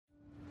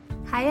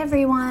Hi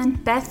everyone,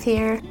 Beth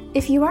here.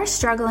 If you are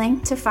struggling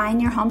to find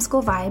your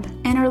homeschool vibe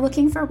and are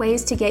looking for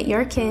ways to get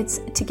your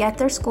kids to get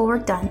their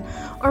schoolwork done,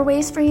 or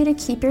ways for you to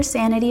keep your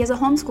sanity as a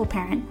homeschool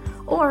parent,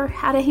 or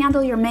how to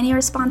handle your many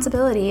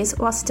responsibilities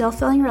while still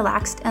feeling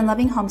relaxed and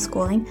loving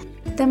homeschooling,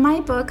 then my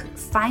book,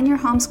 Find Your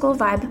Homeschool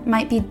Vibe,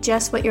 might be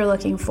just what you're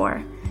looking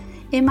for.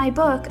 In my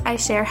book, I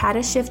share how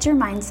to shift your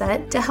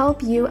mindset to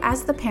help you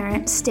as the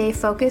parent stay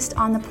focused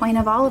on the point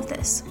of all of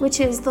this, which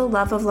is the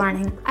love of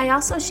learning. I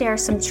also share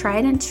some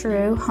tried and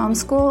true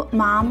homeschool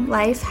mom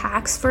life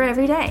hacks for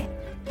every day.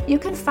 You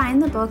can find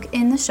the book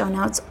in the show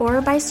notes or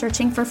by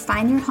searching for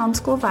Find Your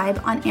Homeschool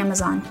Vibe on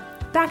Amazon.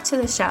 Back to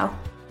the show.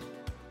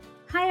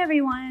 Hi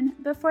everyone.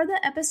 Before the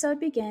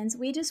episode begins,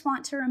 we just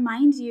want to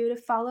remind you to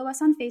follow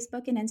us on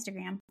Facebook and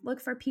Instagram.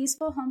 Look for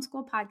Peaceful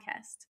Homeschool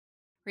Podcast.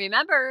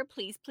 Remember,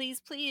 please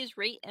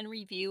rate and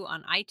review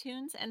on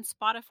iTunes and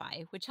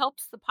Spotify, which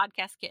helps the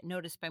podcast get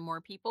noticed by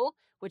more people,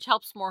 which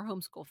helps more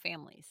homeschool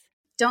families.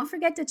 Don't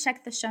forget to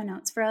check the show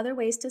notes for other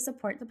ways to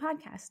support the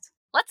podcast.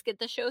 Let's get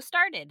the show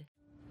started.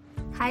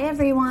 Hi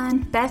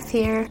everyone, Beth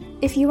here.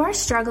 If you are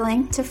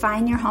struggling to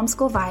find your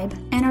homeschool vibe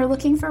and are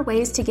looking for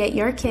ways to get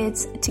your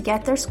kids to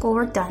get their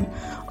schoolwork done,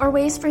 or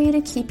ways for you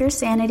to keep your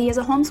sanity as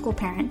a homeschool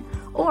parent,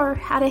 or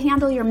how to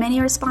handle your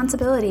many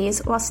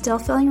responsibilities while still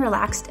feeling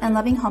relaxed and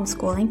loving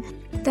homeschooling,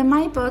 then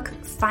my book,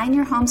 Find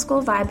Your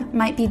Homeschool Vibe,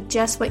 might be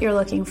just what you're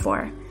looking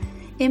for.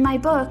 In my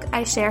book,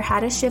 I share how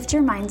to shift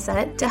your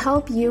mindset to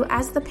help you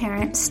as the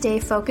parent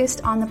stay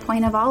focused on the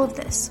point of all of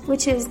this,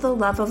 which is the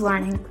love of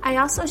learning. I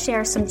also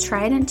share some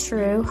tried and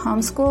true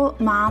homeschool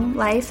mom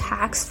life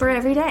hacks for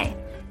every day.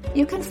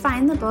 You can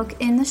find the book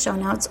in the show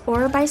notes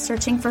or by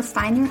searching for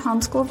Find Your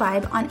Homeschool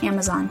Vibe on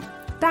Amazon.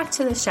 Back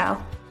to the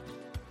show.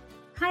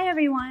 Hi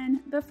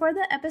everyone. Before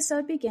the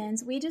episode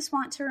begins, we just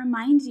want to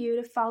remind you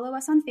to follow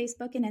us on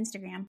Facebook and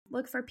Instagram.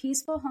 Look for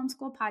Peaceful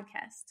Homeschool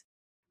Podcast.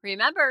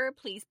 Remember,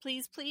 please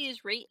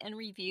rate and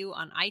review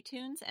on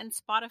iTunes and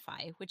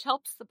Spotify, which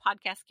helps the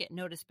podcast get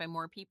noticed by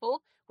more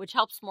people, which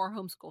helps more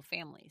homeschool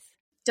families.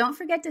 Don't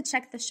forget to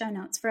check the show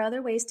notes for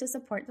other ways to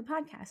support the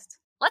podcast.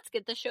 Let's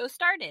get the show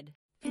started.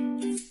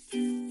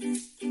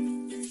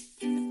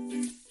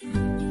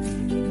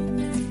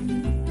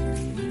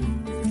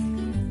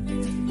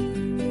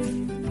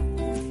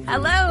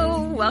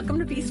 Hello, welcome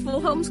to Peaceful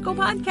Homeschool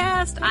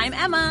Podcast. I'm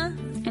Emma.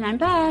 And I'm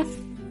Beth.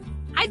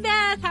 Hi,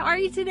 Beth. How are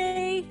you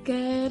today?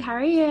 Good. How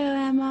are you,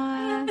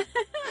 Emma?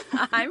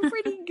 I'm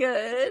pretty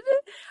good.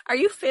 Are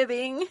you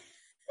fibbing?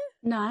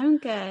 No, I'm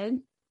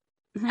good.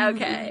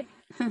 Okay.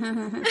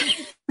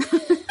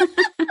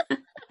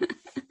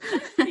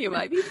 You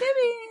might be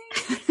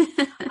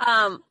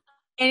fibbing.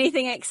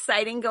 Anything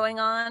exciting going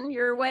on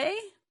your way?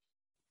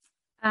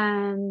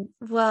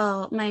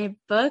 Well, my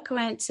book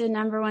went to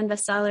 #1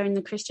 bestseller in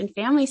the Christian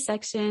family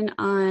section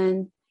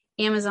on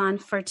Amazon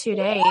for 2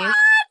 days. What?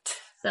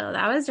 So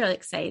that was really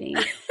exciting.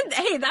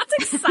 Hey, that's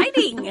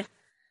exciting.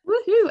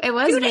 Woohoo. It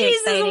was 2 really days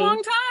exciting. is a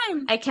long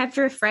time. I kept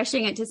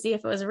refreshing it to see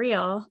if it was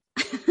real.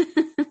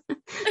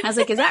 I was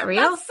like, is that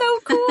real? That's so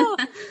cool.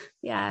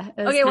 Yeah.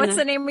 Okay, what's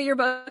the name of your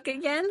book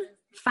again?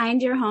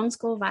 Find Your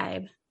Homeschool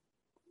Vibe.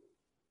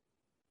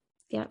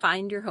 Yep.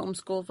 Find Your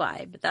Homeschool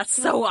Vibe. That's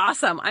so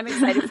awesome. I'm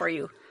excited for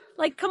you.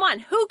 Like, come on.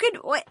 Who could,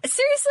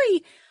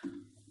 seriously,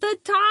 the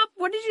top,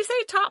 what did you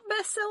say, top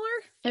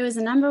bestseller? It was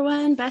the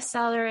 #1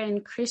 bestseller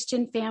in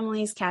Christian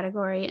families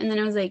category. And then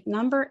it was like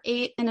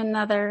 #8 in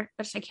another,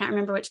 which I can't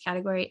remember which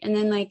category. And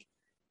then like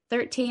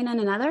 13 in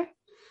another.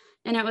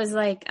 And it was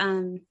like,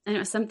 and it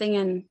was something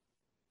in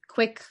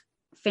quick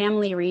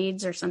family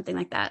reads or something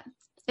like that.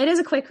 It is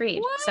a quick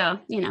read. What? So,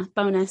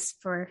 bonus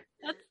for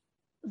That's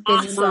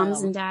busy awesome.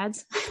 moms and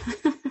dads.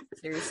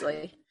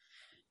 Seriously.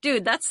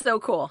 Dude, that's so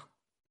cool.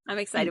 I'm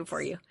excited Thanks.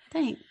 for you.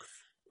 Thanks.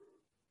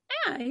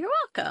 Yeah, you're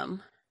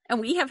welcome. And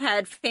we have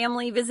had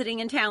family visiting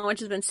in town, which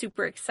has been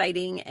super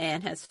exciting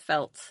and has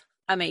felt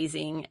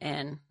amazing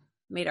and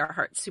made our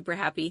hearts super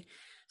happy.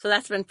 So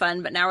that's been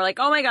fun. But now we're like,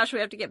 oh my gosh, we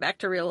have to get back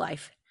to real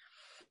life.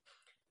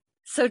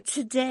 So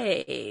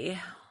today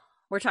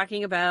we're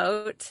talking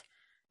about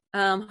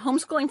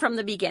homeschooling from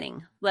the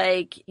beginning.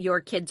 Like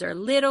your kids are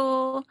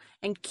little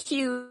and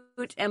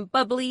cute and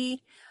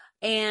bubbly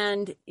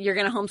and you're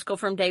going to homeschool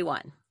from day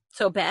one.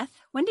 So Beth,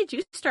 when did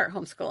you start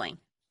homeschooling?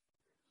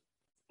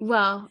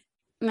 Well,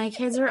 my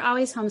kids were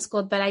always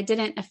homeschooled, but I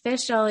didn't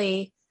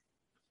officially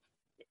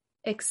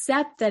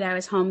accept that I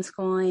was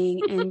homeschooling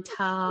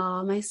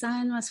until my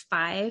son was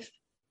 5.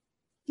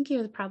 I think he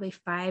was probably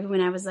 5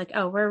 when I was like,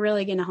 oh, we're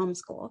really going to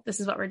homeschool. This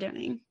is what we're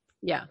doing.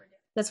 Yeah.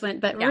 That's when,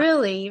 but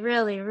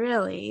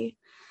really,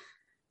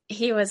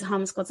 he was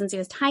homeschooled since he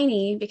was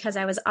tiny because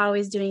I was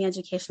always doing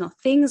educational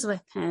things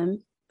with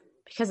him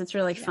because it's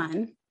really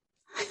fun.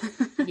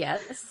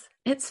 Yes.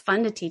 It's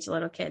fun to teach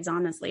little kids,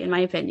 honestly, in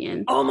my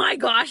opinion. Oh my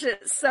gosh,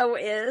 it so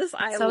is.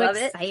 I love it.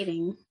 So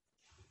exciting.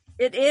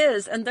 It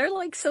is. And they're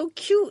like so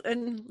cute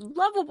and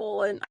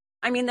lovable. And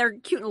I mean, they're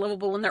cute and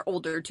lovable when they're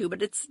older too,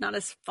 but it's not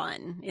as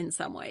fun in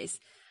some ways.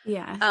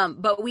 Yeah.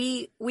 But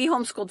we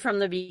homeschooled from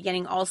the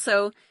beginning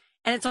also.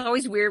 And it's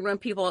always weird when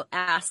people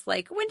ask,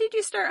 like, when did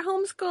you start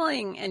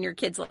homeschooling? And your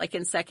kid's like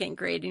in second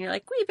grade. And you're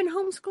like, we've been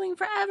homeschooling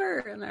forever.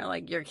 And they're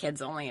like, your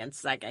kid's only in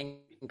second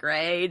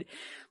grade.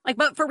 Like,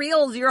 but for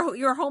reals,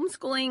 you're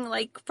homeschooling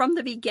like from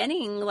the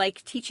beginning,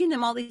 like teaching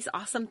them all these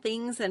awesome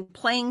things and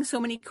playing so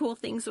many cool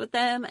things with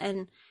them.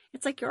 And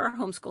it's like you're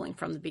homeschooling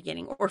from the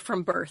beginning or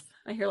from birth.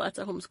 I hear lots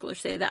of homeschoolers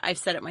say that. I've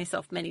said it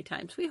myself many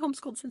times. We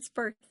homeschooled since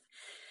birth.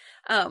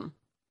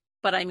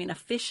 But I mean,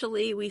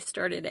 officially, we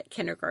started at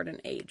kindergarten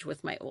age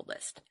with my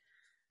oldest,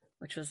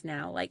 which was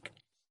now like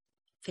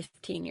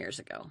 15 years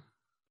ago.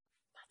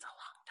 That's a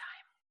long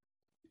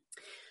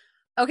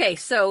time. Okay,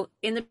 so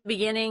in the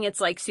beginning, it's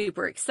like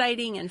super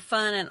exciting and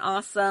fun and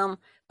awesome,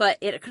 but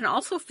it can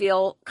also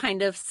feel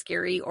kind of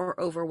scary or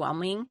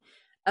overwhelming.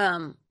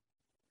 And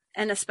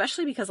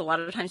especially because a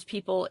lot of times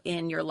people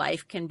in your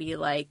life can be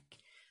like,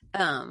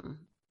 okay,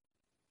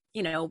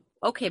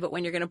 but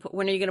when are you going to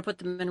put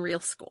them in real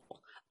school?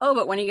 Oh,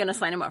 but when are you going to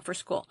sign them up for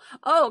school?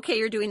 Oh, okay,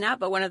 you're doing that,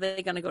 but when are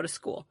they going to go to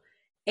school?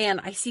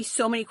 And I see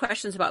so many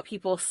questions about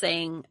people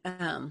saying,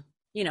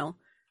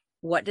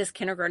 what does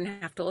kindergarten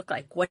have to look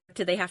like? What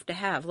do they have to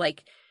have?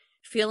 Like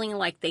feeling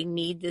like they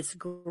need this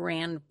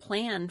grand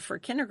plan for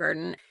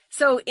kindergarten.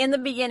 So in the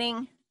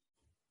beginning,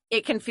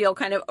 it can feel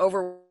kind of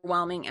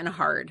overwhelming and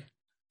hard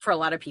for a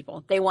lot of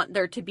people. They want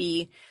there to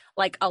be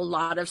like a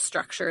lot of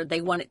structure.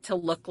 They want it to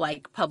look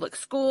like public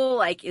school.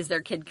 Like, is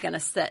their kid going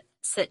to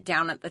sit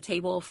down at the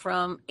table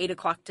from 8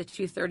 o'clock to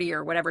 2:30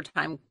 or whatever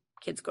time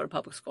kids go to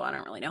public school? I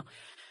don't really know.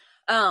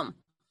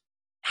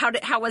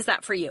 How was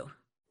that for you?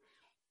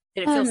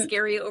 Did it feel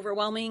scary,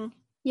 overwhelming?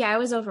 Yeah, it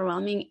was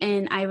overwhelming.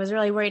 And I was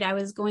really worried I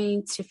was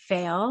going to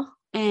fail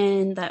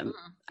and that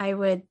I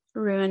would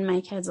ruin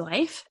my kid's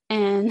life.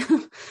 And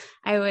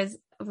I was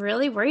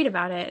really worried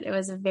about it. It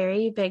was a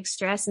very big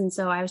stress. And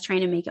so I was trying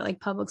to make it like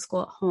public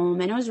school at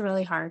home. And it was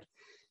really hard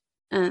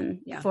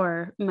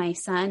for my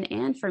son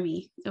and for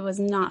me. It was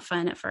not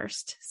fun at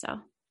first. So,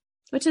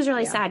 which is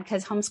really sad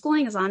because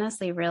homeschooling is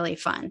honestly really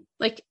fun.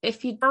 Like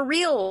for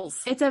reals,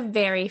 it's a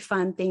very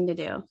fun thing to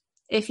do.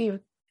 If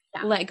you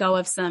let go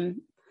of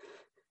some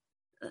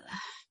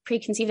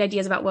preconceived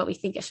ideas about what we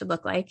think it should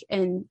look like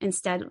and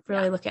instead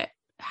really look at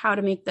how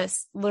to make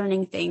this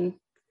learning thing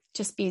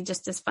just be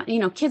just as fun.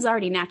 Kids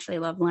already naturally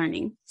love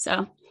learning.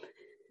 So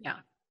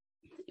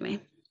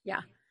anyway.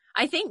 Yeah.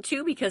 I think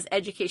too, because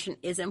education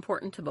is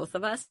important to both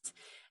of us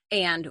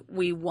and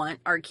we want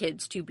our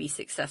kids to be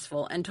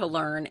successful and to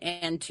learn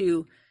and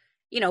to,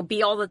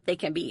 be all that they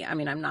can be. I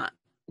mean, I'm not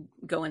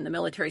going the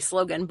military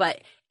slogan,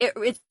 but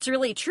it's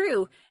really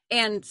true.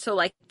 And so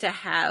like to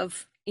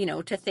have,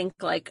 to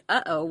think like,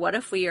 what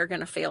if we are going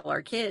to fail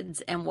our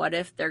kids? And what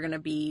if they're going to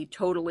be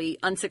totally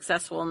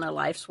unsuccessful in their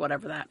lives,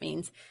 whatever that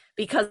means,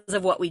 because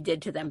of what we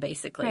did to them,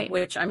 basically, right.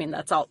 Which, I mean,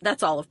 that's all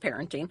of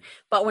parenting.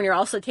 But when you're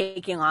also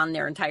taking on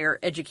their entire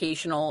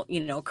educational,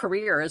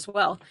 career as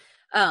well,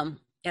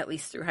 at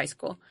least through high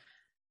school.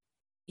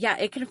 Yeah,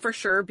 it can for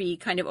sure be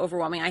kind of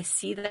overwhelming. I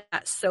see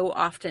that so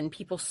often,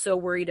 people so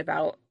worried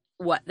about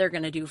what they're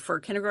going to do for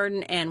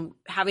kindergarten and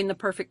having the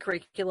perfect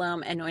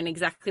curriculum and knowing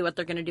exactly what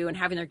they're going to do and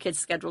having their kids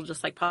scheduled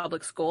just like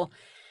public school.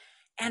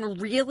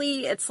 And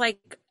really, it's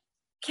like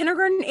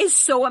kindergarten is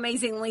so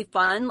amazingly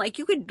fun. Like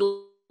you could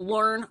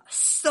learn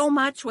so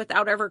much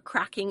without ever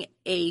cracking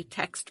a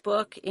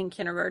textbook in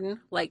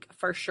kindergarten, like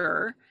for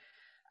sure.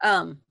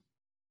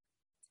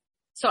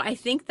 So I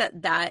think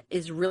that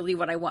is really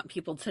what I want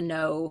people to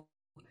know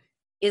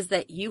is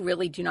that you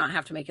really do not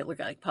have to make it look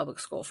like public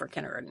school for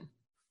kindergarten.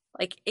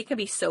 Like it can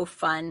be so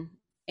fun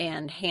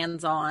and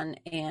hands-on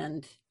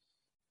and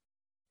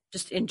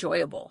just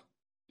enjoyable.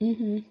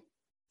 Mm-hmm.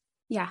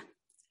 Yeah.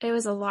 It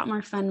was a lot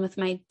more fun with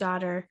my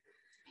daughter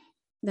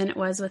than it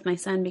was with my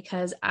son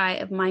because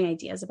of my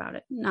ideas about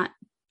it. Not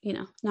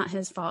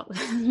his fault,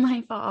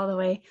 my fault all the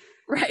way.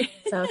 Right.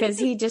 So, cause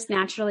he just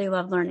naturally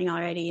loved learning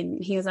already.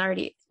 And he was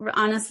already,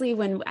 honestly,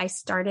 when I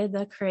started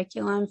the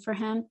curriculum for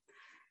him,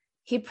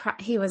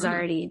 he was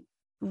already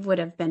would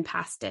have been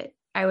past it.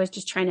 I was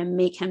just trying to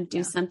make him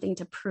do something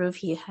to prove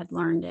he had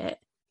learned it.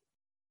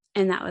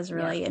 And that was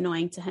really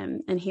annoying to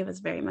him. And he was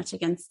very much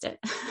against it.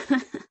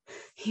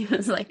 He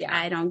was like,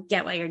 I don't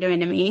get what you're doing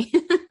to me.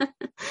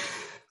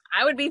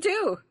 I would be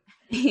too.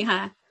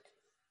 Yeah.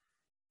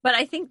 But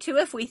I think too,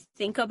 if we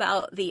think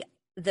about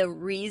the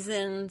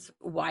reasons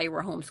why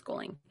we're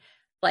homeschooling,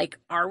 like,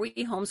 are we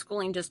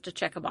homeschooling just to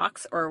check a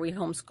box or are we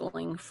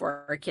homeschooling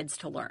for our kids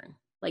to learn?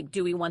 Like,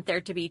 do we want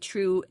there to be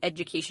true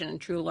education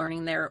and true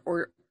learning there?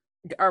 Or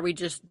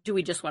do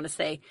we just want to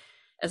say,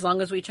 as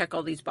long as we check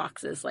all these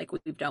boxes, like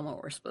we've done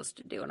what we're supposed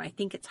to do? And I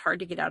think it's hard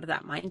to get out of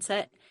that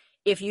mindset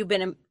if you've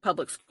been in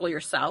public school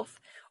yourself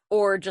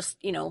or just,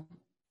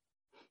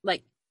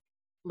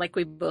 like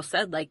we both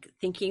said, like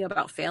thinking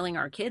about failing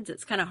our kids,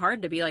 it's kind of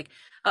hard to be like,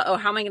 how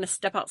am I going to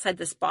step outside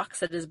this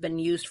box that has been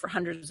used for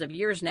hundreds of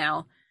years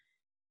now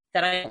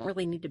that I don't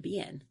really need to be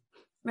in?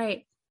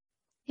 Right.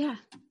 Yeah.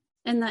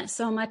 And that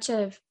so much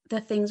of the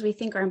things we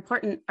think are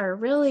important are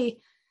really,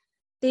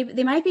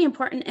 they might be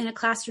important in a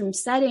classroom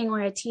setting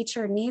where a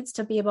teacher needs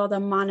to be able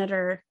to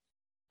monitor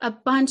a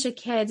bunch of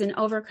kids in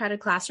overcrowded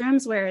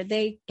classrooms where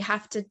they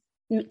have to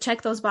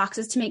check those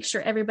boxes to make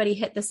sure everybody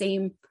hit the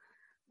same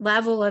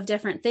level of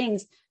different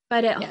things.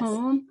 But at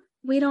home,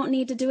 we don't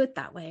need to do it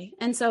that way.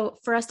 And so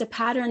for us to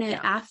pattern it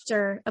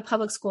after a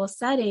public school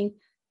setting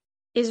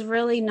is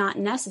really not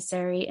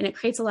necessary. And it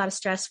creates a lot of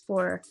stress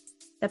for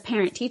the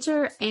parent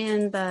teacher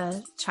and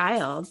the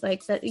child,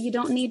 like that you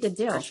don't need to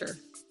do. For sure.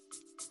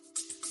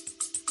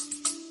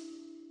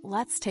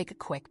 Let's take a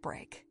quick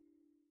break.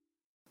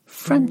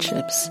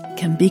 Friendships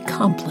can be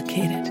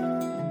complicated.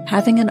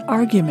 Having an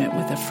argument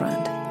with a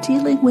friend,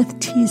 dealing with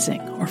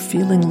teasing or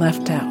feeling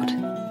left out.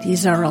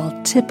 These are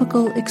all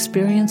typical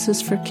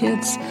experiences for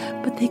kids,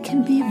 but they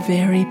can be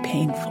very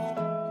painful.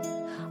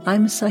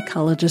 I'm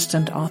psychologist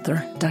and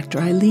author Dr.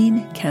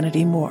 Eileen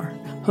Kennedy Moore,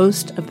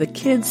 host of the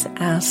Kids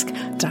Ask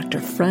Dr.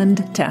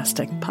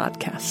 Friend-tastic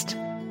podcast.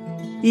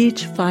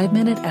 Each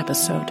 5-minute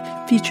episode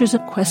features a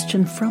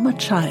question from a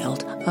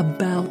child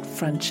about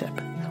friendship,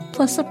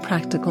 plus a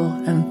practical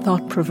and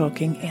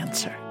thought-provoking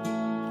answer.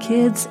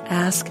 Kids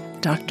Ask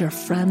Dr.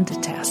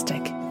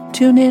 Friend-tastic.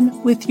 Tune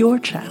in with your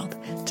child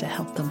to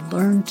help them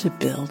learn to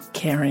build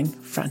caring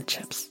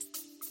friendships.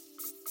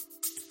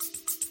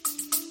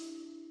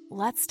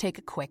 Let's take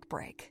a quick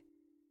break.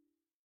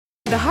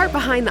 The heart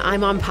behind the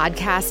iMom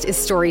podcast is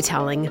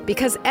storytelling,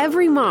 because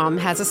every mom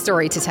has a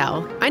story to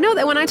tell. I know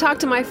that when I talk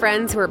to my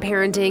friends who are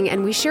parenting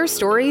and we share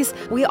stories,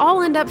 we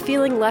all end up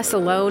feeling less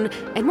alone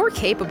and more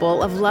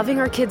capable of loving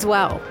our kids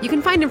well. You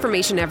can find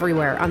information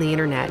everywhere on the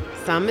internet.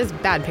 Some is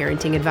bad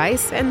parenting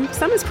advice, and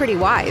some is pretty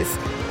wise.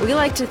 We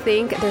like to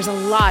think there's a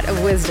lot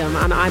of wisdom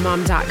on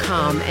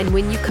imom.com, and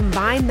when you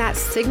combine that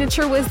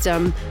signature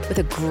wisdom with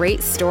a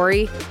great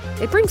story,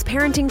 it brings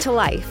parenting to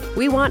life.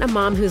 We want a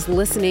mom who's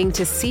listening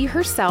to see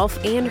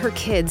herself and her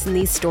kids in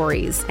these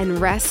stories and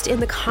rest in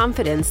the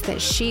confidence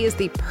that she is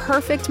the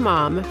perfect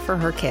mom for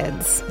her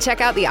kids. Check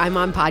out the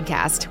iMom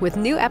podcast with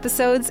new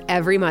episodes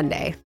every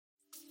Monday.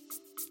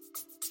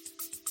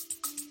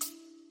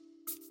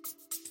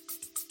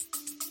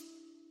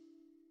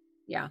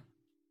 Yeah.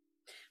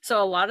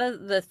 So a lot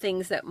of the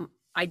things that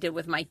I did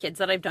with my kids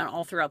that I've done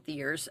all throughout the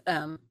years,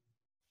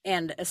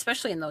 and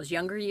especially in those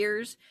younger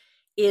years,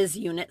 is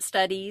unit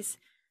studies.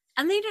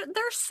 And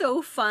they're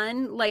so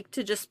fun, like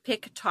to just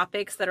pick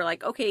topics that are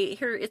like, okay,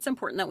 here, it's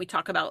important that we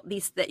talk about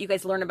these, that you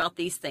guys learn about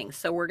these things.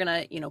 So we're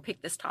going to,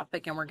 pick this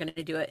topic and we're going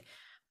to do it.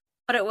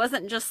 But it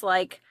wasn't just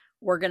like,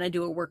 we're going to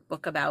do a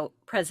workbook about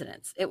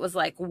presidents. It was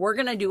like, we're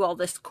going to do all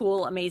this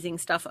cool, amazing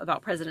stuff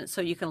about presidents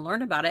so you can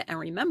learn about it and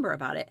remember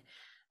about it.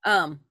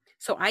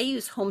 So I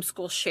use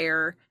Homeschool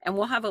Share, and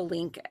we'll have a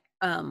link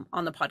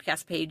on the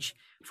podcast page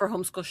for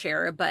Homeschool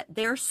Share, but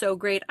they're so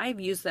great. I've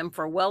used them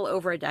for well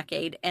over a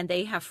decade, and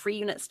they have free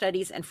unit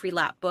studies and free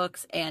lap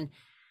books, and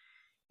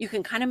you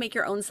can kind of make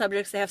your own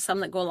subjects. They have some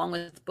that go along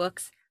with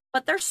books,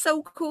 but they're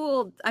so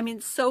cool. I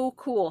mean, so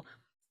cool.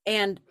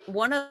 And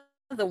one of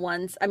the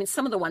ones,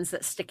 some of the ones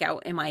that stick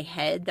out in my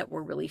head that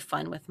were really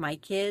fun with my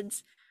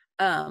kids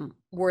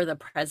were the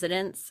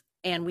presidents.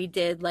 And we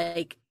did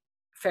like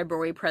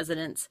February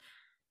presidents,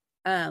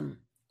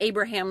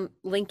 Abraham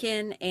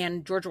Lincoln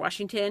and George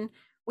Washington.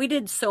 We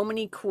did so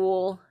many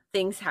cool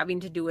things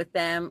having to do with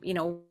them,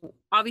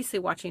 obviously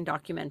watching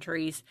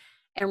documentaries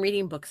and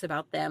reading books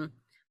about them.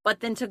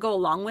 But then to go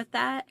along with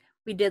that,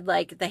 we did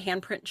like the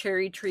handprint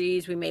cherry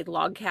trees. We made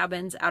log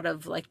cabins out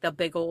of like the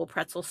big old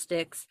pretzel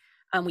sticks.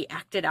 We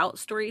acted out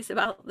stories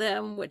about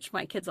them, which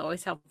my kids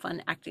always have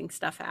fun acting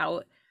stuff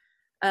out.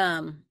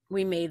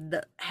 We made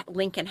the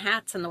Lincoln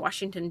hats and the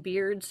Washington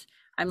beards.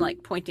 I'm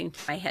like pointing to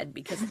my head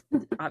because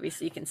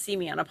obviously you can see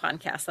me on a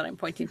podcast that I'm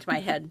pointing to my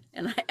head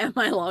and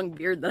my long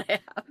beard that I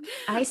have.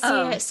 I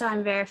see it, so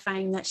I'm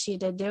verifying that she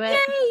did do it.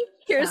 Yay!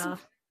 Here's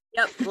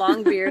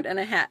long beard and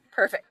a hat.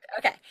 Perfect.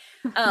 Okay.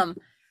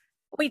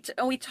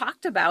 We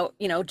talked about,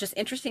 just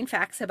interesting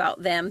facts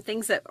about them,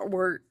 things that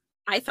were,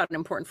 I thought,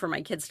 important for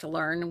my kids to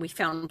learn. We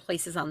found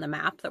places on the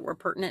map that were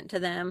pertinent to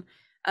them,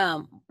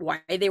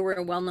 why they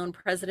were well-known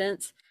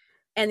presidents.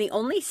 And the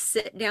only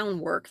sit-down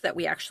work that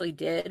we actually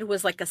did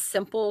was like a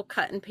simple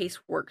cut and paste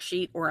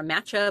worksheet or a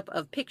matchup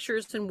of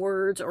pictures and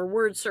words or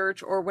word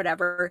search or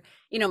whatever.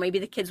 Maybe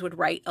the kids would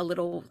write a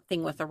little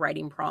thing with a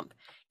writing prompt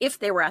if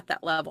they were at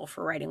that level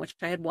for writing, which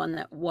I had one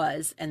that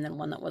was, and then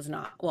one that was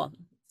not. Well,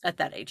 at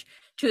that age,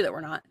 2 that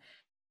were not.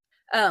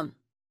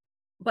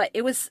 But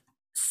it was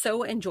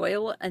so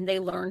enjoyable and they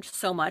learned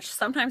so much.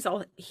 Sometimes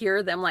I'll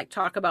hear them like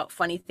talk about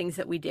funny things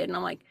that we did. And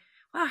I'm like,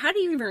 wow, how do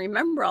you even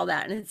remember all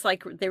that? And it's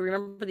like they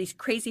remember these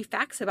crazy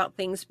facts about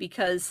things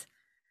because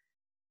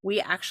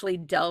we actually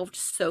delved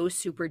so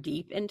super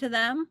deep into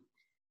them.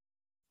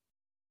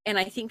 And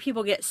I think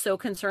people get so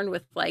concerned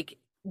with like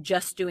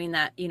just doing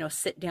that,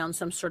 sit down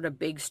some sort of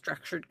big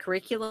structured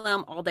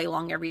curriculum all day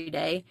long every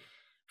day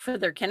for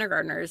their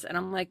kindergartners. And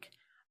I'm like,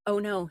 oh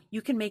no,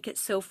 you can make it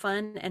so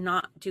fun and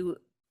not do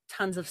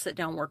tons of sit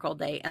down work all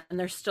day. And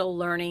they're still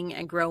learning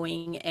and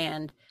growing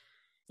and,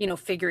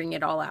 figuring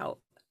it all out.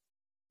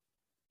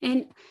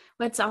 And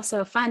what's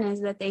also fun is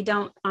that they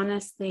don't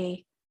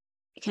honestly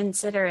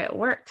consider it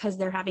work because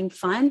they're having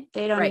fun.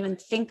 They don't even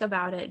think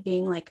about it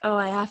being like, oh,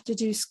 I have to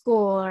do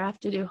school or I have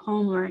to do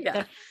homework.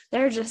 Yeah.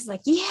 They're just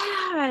like,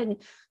 yeah. And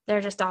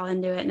they're just all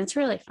into it. And it's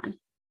really fun.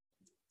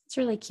 It's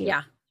really cute.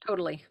 Yeah,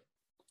 totally.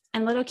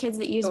 And little kids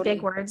that use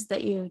big words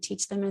that you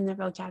teach them in their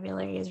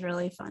vocabulary is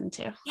really fun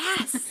too.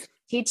 Yes.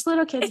 Teach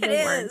little kids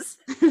big words.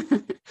 I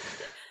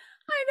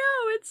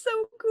know. It's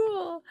so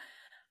cool.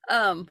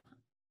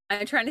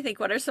 I'm trying to think,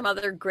 what are some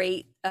other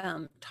great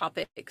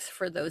topics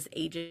for those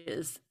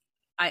ages?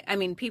 I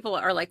mean, people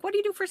are like, what do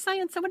you do for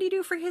science? And what do you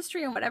do for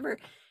history and whatever?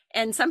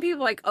 And some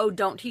people are like, oh,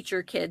 don't teach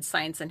your kids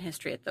science and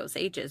history at those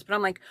ages. But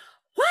I'm like,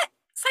 what?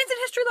 Science and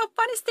history, the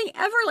funnest thing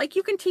ever. Like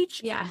you can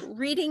teach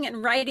reading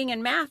and writing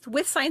and math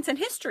with science and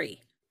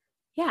history.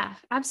 Yeah,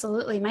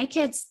 absolutely. My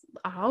kids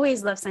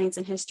always love science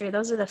and history.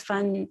 Those are the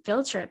fun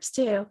field trips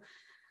too.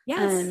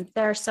 Yes.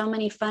 There are so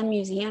many fun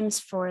museums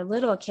for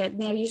little kids.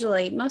 They're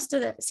usually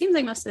it seems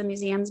like most of the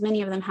museums,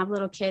 many of them have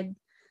little kid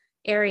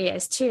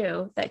areas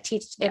too that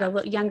teach at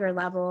a younger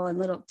level and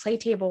little play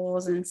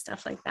tables and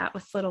stuff like that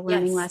with little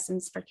learning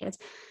lessons for kids.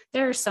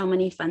 There are so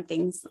many fun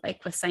things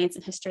like with science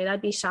and history.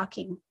 That'd be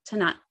shocking to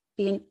not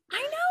be.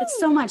 I know. It's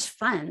so much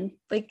fun.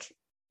 Like,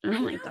 oh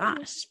my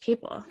gosh,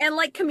 people. And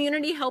like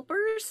community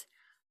helpers,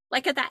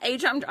 like at that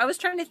age, I was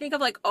trying to think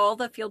of like all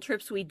the field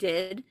trips we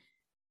did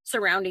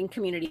surrounding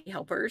community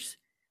helpers,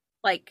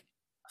 like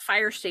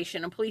fire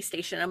station and police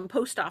station and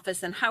post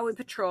office and highway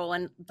patrol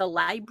and the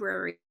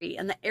library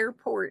and the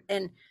airport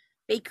and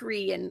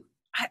bakery. And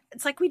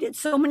it's like we did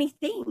so many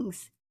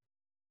things.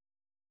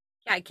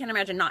 Yeah, I can't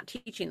imagine not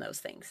teaching those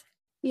things.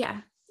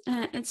 Yeah,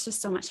 it's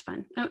just so much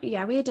fun. Oh,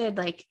 yeah, we did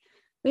like,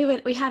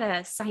 we had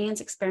a science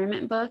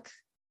experiment book.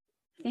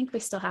 I think we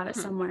still have it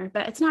somewhere,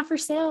 but it's not for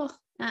sale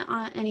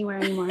anywhere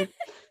anymore.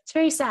 It's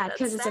very sad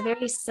because it's a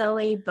very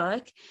silly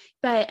book,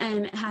 but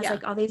it has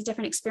like all these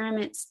different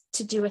experiments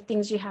to do with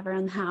things you have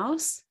around the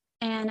house.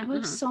 And it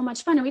was so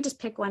much fun. And we just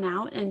pick one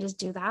out and just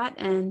do that.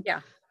 And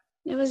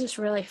it was just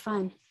really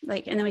fun.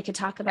 Like, and then we could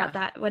talk about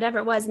that, whatever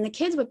it was. And the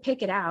kids would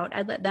pick it out.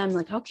 I'd let them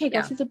like, okay,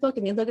 go through the book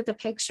and they look at the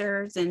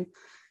pictures and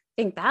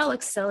think that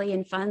looks silly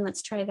and fun.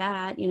 Let's try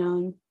that, you know,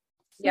 and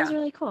it was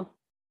really cool.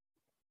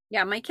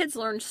 Yeah, my kids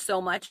learned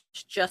so much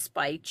just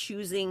by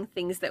choosing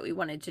things that we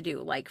wanted to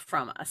do, like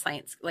from a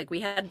science, like we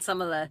had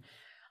some of the,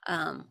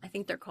 I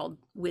think they're called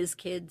Whiz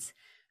Kids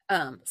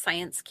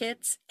science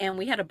kits, and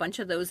we had a bunch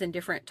of those in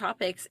different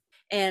topics,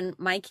 and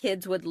my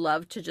kids would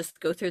love to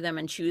just go through them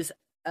and choose,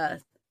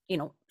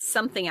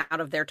 something out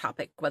of their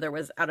topic, whether it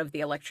was out of the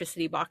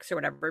electricity box or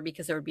whatever,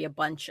 because there would be a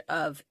bunch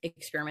of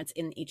experiments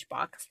in each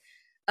box.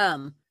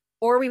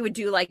 Or we would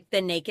do like the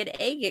naked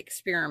egg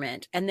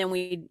experiment, and then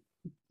we'd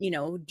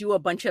do a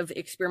bunch of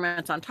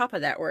experiments on top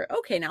of that where,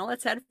 okay, now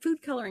let's add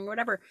food coloring,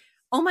 whatever.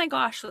 Oh my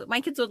gosh,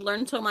 my kids would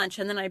learn so much.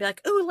 And then I'd be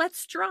like, oh,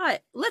 let's draw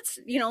it. Let's,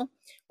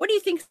 what do you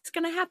think is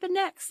going to happen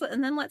next?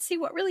 And then let's see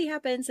what really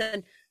happens.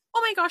 And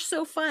oh my gosh,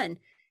 so fun.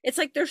 It's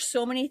like, there's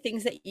so many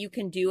things that you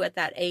can do at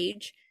that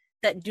age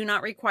that do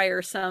not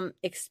require some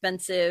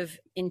expensive,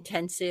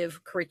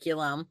 intensive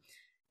curriculum.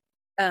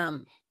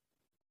 And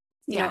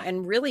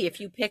really,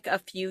 if you pick a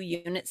few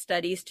unit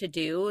studies to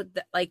do,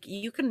 like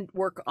you can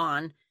work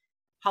on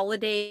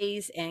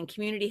holidays and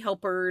community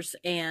helpers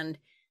and,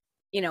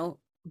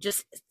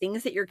 just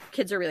things that your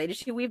kids are related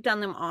to. We've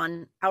done them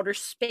on outer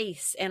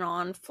space and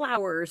on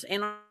flowers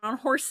and on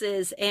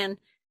horses and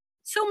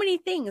so many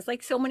things,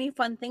 like so many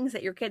fun things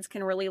that your kids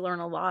can really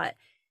learn a lot.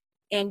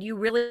 And you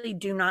really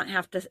do not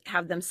have to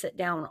have them sit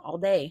down all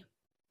day.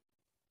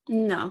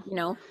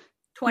 No.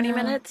 20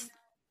 minutes,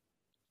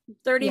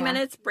 30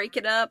 minutes, break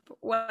it up,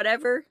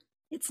 whatever.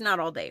 It's not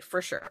all day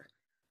for sure.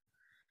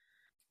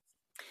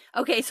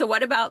 Okay, so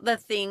what about the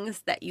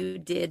things that you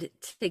did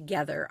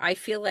together? I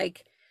feel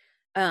like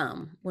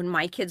when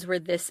my kids were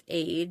this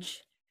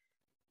age,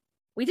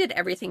 we did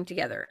everything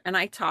together. And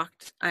I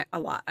talked a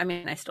lot. I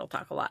mean, I still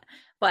talk a lot.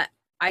 But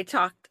I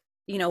talked,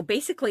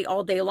 basically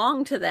all day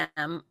long to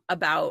them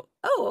about,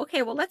 oh,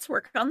 okay, well, let's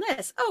work on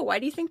this. Oh, why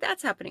do you think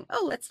that's happening?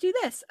 Oh, let's do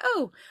this.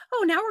 Oh,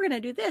 now we're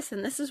going to do this.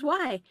 And this is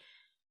why.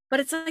 But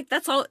it's like,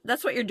 that's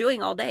what you're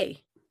doing all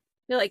day.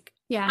 You're like,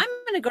 I'm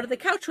going to go to the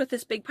couch with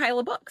this big pile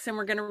of books and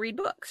we're going to read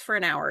books for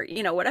an hour,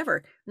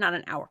 whatever, not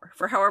an hour,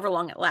 for however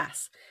long it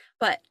lasts.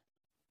 But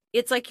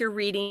it's like you're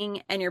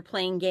reading and you're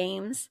playing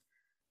games,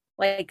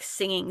 like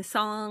singing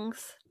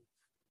songs.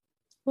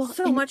 Well,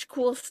 so much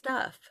cool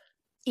stuff.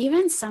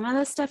 Even some of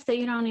the stuff that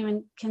you don't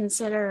even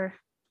consider,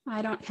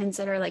 I don't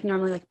consider like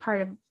normally like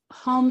part of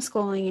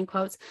homeschooling in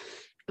quotes,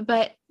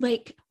 but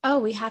like, oh,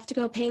 we have to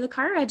go pay the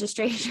car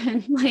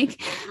registration,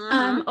 like,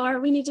 or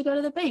we need to go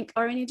to the bank,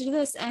 or we need to do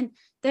this. And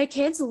the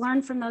kids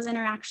learn from those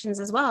interactions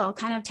as well,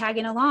 kind of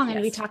tagging along.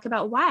 And we talk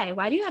about why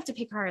do you have to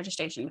pay car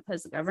registration?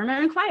 Because the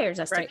government requires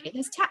us to pay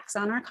this tax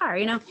on our car,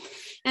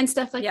 and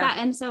stuff like that.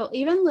 And so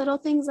even little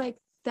things like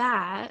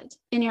that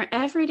in your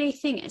everyday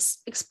thing is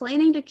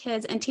explaining to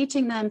kids and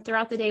teaching them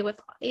throughout the day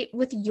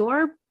with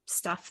your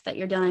stuff that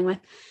you're dealing with.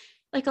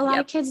 Like a lot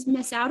of kids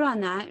miss out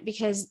on that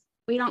because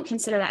we don't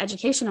consider that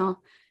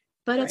educational.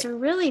 but it's a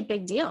really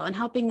big deal in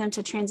helping them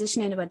to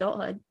transition into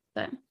adulthood.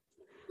 But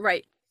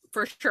right,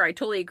 for sure, I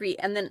totally agree.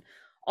 And then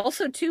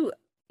also too,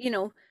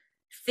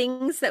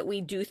 things that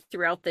we do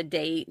throughout the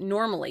day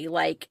normally,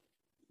 like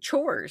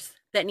chores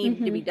that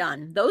need to be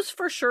done, those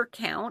for sure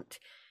count.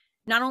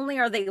 Not only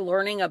are they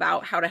learning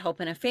about how to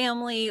help in a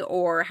family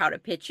or how to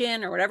pitch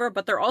in or whatever,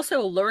 but they're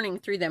also learning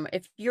through them.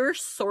 If you're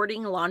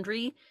sorting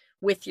laundry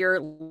with your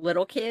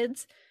little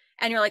kids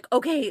and you're like,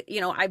 okay,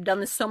 I've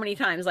done this so many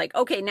times, like,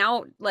 okay,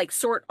 now like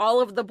sort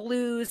all of the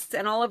blues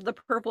and all of the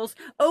purples.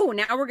 Oh,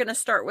 now we're going to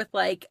start with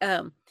like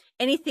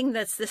anything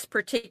that's this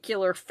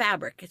particular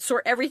fabric.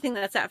 Sort everything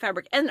that's that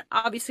fabric. And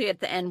obviously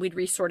at the end, we'd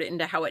resort it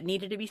into how it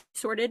needed to be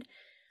sorted.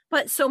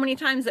 But so many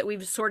times that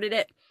we've sorted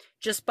it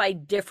just by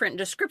different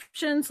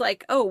descriptions,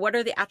 like, oh, what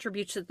are the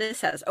attributes that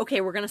this has? Okay,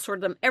 we're going to sort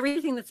them.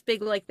 Everything that's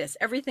big like this,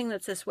 everything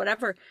that's this,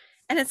 whatever.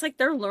 And it's like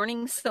they're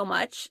learning so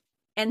much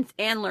and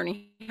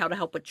learning how to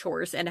help with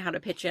chores and how to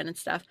pitch in and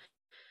stuff.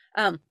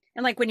 And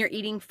like when you're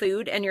eating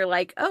food and you're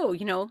like, oh,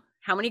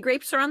 how many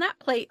grapes are on that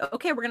plate?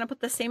 Okay, we're going to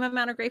put the same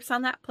amount of grapes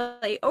on that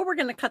plate. Oh, we're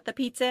going to cut the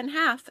pizza in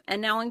half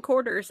and now in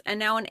quarters and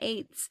now in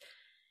eighths.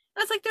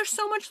 And it's like there's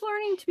so much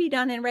learning to be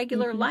done in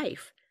regular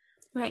life.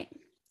 Right.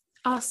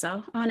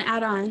 Also, I want to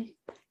add on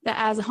that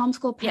as a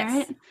homeschool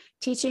parent,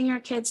 teaching your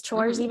kids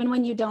chores, even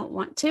when you don't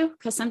want to,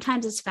 because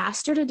sometimes it's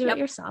faster to do it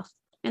yourself.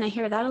 And I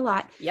hear that a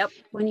lot.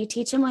 When you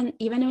teach them,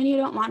 even when you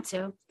don't want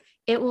to,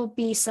 it will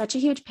be such a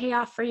huge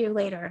payoff for you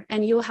later.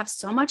 And you will have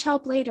so much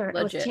help later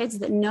with kids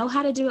that know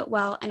how to do it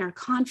well and are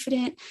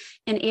confident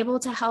and able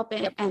to help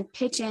it and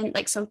pitch in.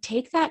 Like, so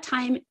take that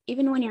time,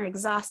 even when you're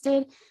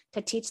exhausted,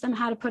 to teach them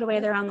how to put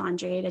away their own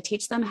laundry, to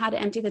teach them how to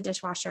empty the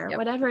dishwasher,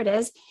 whatever it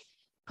is.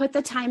 Put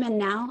the time in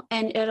now,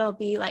 and it'll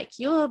be like,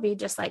 you'll be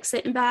just like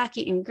sitting back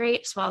eating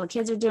grapes while the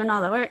kids are doing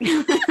all the work.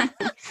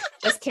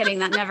 Just kidding.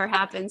 That never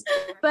happens.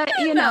 But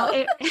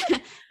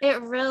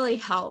it really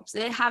helps.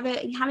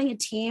 Having a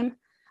team,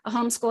 a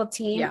homeschool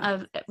team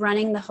of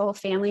running the whole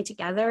family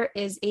together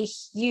is a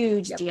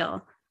huge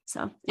deal.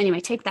 So anyway,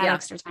 take that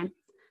extra time.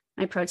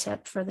 My pro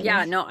tip for the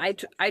day. No, I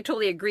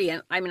totally agree.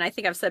 And I mean, I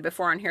think I've said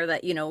before on here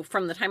that,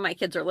 from the time my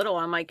kids are little,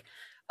 I'm like,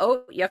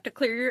 oh, you have to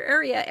clear your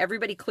area.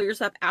 Everybody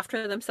clears up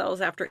after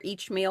themselves after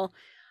each meal.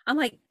 I'm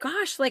like,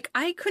 gosh, like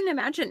I couldn't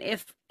imagine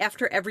if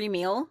after every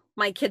meal,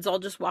 my kids all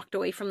just walked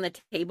away from the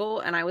table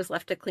and I was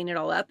left to clean it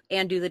all up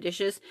and do the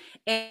dishes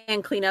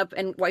and clean up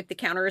and wipe the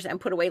counters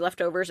and put away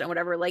leftovers and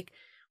whatever. Like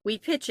we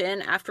pitch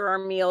in after our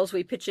meals,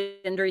 we pitch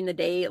in during the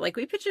day, like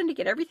we pitch in to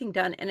get everything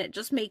done. And it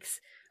just makes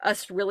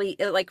us really,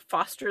 it like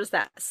fosters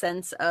that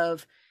sense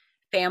of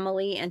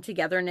family and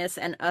togetherness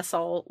and us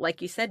all,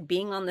 like you said,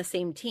 being on the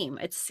same team.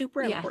 It's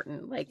super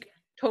important. Like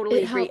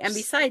totally agree. And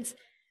besides,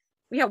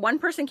 one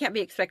person can't be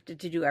expected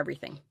to do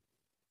everything.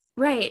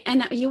 Right.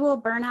 And you will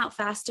burn out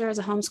faster as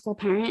a homeschool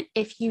parent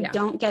if you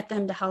don't get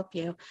them to help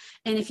you.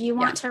 And if you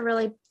want to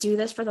really do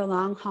this for the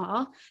long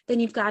haul, then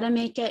you've got to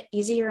make it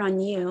easier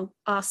on you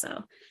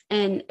also.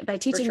 And by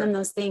teaching them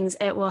those things,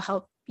 it will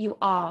help you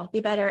all be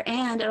better,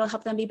 and it'll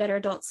help them be better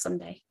adults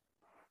someday.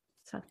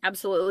 So.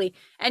 Absolutely.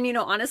 And,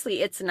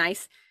 honestly, it's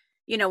nice,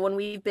 when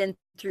we've been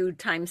through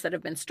times that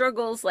have been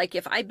struggles, like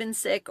if I've been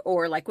sick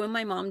or like when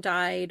my mom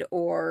died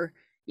or,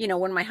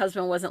 when my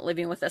husband wasn't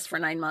living with us for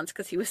 9 months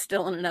because he was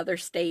still in another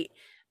state.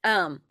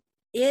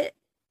 It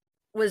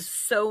was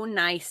so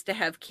nice to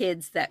have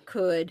kids that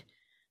could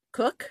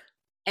cook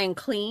and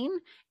clean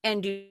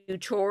and do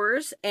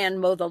chores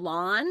and mow the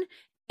lawn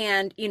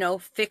and,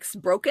 fix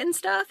broken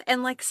stuff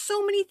and like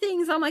so many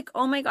things. I'm like,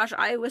 oh my gosh,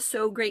 I was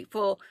so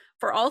grateful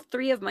for all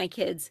three of my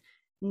kids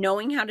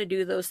knowing how to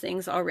do those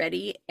things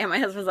already. And my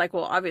husband's like,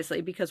 well,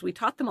 obviously, because we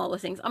taught them all the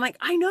things. I'm like,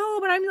 I know,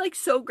 but I'm like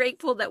so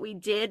grateful that we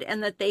did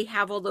and that they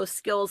have all those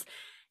skills.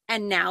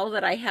 And now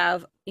that I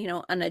have,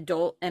 an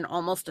adult and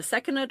almost a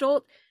second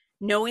adult,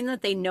 knowing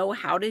that they know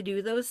how to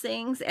do those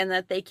things and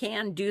that they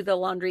can do the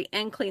laundry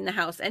and clean the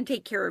house and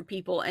take care of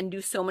people and do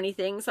so many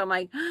things. I'm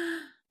like,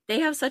 they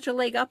have such a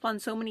leg up on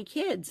so many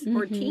kids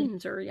or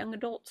teens or young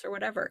adults or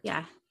whatever.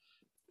 Yeah.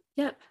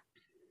 Yep.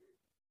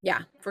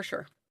 Yeah, for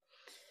sure.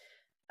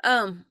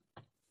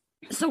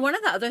 So one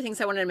of the other things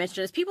I wanted to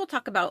mention is people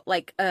talk about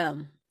like,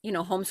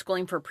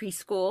 homeschooling for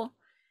preschool.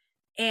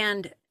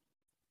 And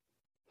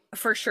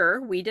for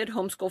sure, we did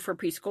homeschool for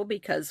preschool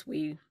because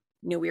we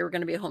knew we were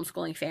going to be a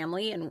homeschooling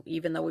family. And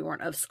even though we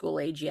weren't of school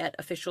age yet,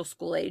 official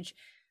school age,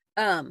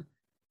 homeschooling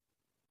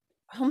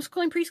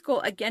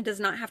preschool, again, does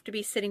not have to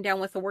be sitting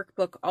down with a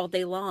workbook all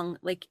day long.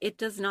 Like it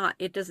does not.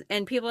 It does.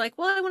 And people are like,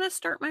 well, I want to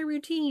start my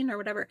routine or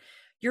whatever.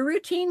 Your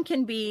routine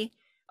can be,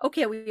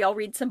 okay, we all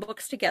read some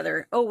books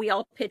together. Oh, we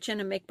all pitch in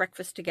and make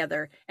breakfast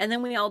together. And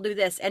then we all do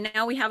this. And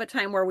now we have a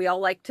time where we all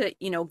like to,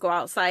 go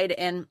outside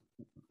and,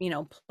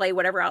 play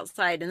whatever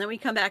outside. And then we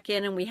come back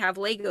in and we have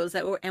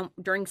Legos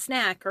during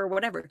snack or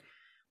whatever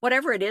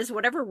it is,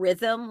 whatever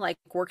rhythm like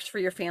works for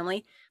your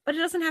family. But it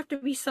doesn't have to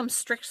be some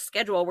strict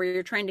schedule where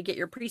you're trying to get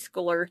your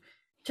preschooler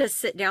to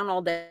sit down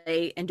all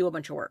day and do a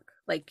bunch of work.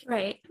 Like,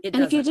 right.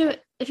 And if you do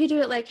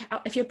it like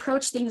if you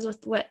approach things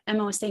with what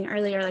Emma was saying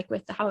earlier, like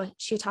with how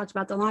she talked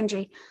about the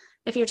laundry,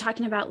 if you're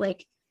talking about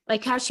like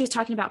how she was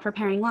talking about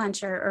preparing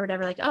lunch or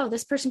whatever, like, oh,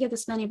 this person gets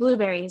this many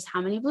blueberries, how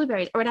many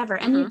blueberries or whatever.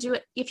 And you do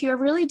it, if you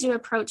really do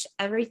approach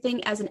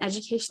everything as an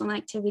educational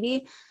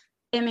activity,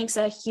 it makes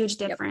a huge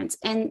difference.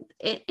 And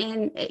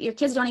your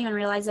kids don't even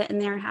realize it,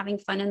 and they're having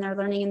fun and they're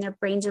learning and their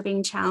brains are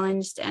being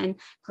challenged and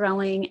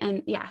growing.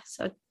 And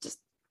so just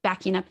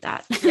backing up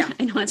that. Yeah.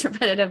 I know it's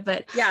repetitive,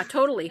 but yeah,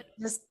 totally.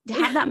 Just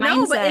have that mindset.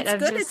 No, but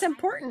it's good. It's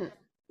important.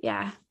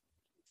 Yeah.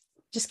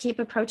 Just keep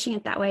approaching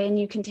it that way. And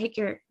you can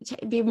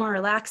be more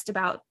relaxed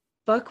about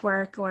book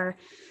work, or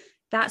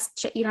you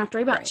don't have to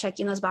worry about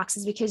checking those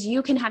boxes, because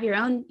you can have your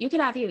own, if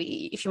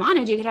you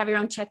wanted, you could have your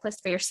own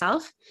checklist for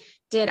yourself.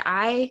 Did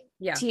I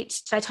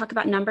talk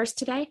about numbers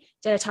today?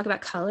 Did I talk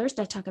about colors?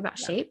 Did I talk about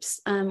shapes?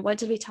 What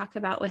did we talk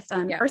about with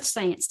earth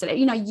science today?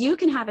 You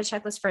can have a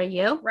checklist for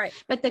you, right?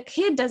 But the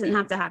kid doesn't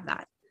have to have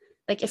that.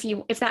 Like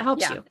if that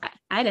helps you,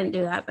 I didn't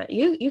do that, but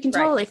you can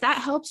totally, if that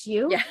helps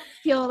you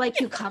feel like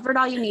you covered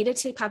all you needed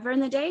to cover in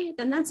the day,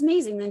 then that's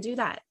amazing. Then do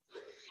that.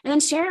 And then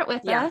share it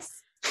with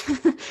us.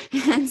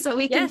 And so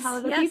we can tell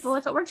other people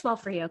if it works well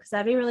for you, because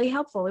that'd be really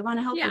helpful. We want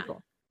to help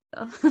people.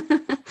 So.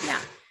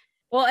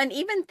 Well, and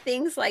even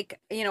things like,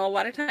 a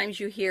lot of times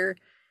you hear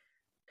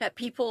that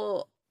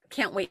people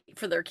can't wait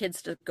for their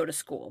kids to go to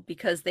school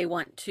because they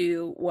want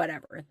to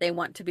they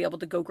want to be able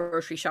to go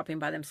grocery shopping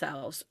by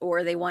themselves,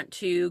 or they want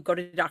to go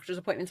to doctor's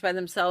appointments by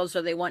themselves,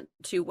 or they want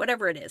to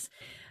whatever it is.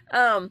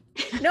 No,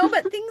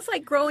 but things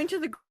like going to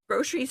the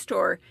grocery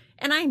store.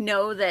 And I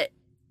know that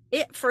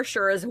it for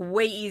sure is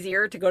way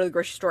easier to go to the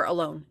grocery store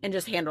alone and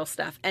just handle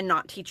stuff and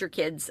not teach your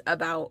kids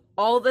about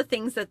all the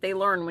things that they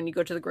learn when you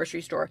go to the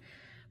grocery store.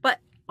 But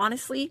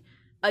honestly,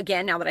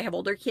 again, now that I have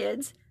older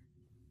kids,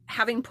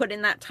 having put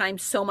in that time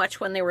so much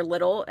when they were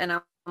little, and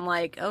I'm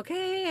like,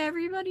 okay,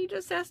 everybody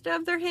just has to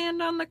have their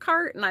hand on the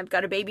cart, and I've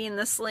got a baby in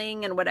the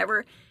sling and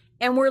whatever.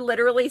 And we're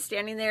literally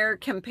standing there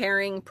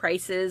comparing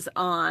prices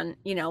on,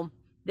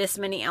 this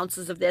many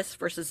ounces of this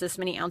versus this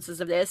many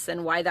ounces of this,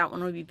 and why that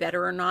one would be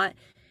better or not.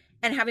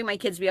 And having my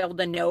kids be able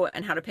to know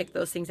and how to pick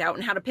those things out,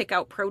 and how to pick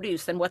out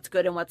produce and what's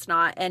good and what's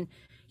not. And,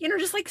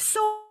 just like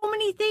so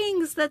many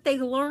things that they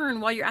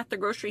learn while you're at the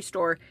grocery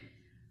store.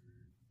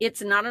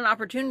 It's not an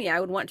opportunity I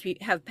would want to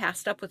have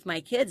passed up with my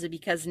kids,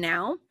 because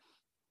now,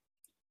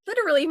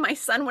 literally, my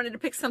son wanted to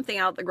pick something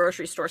out at the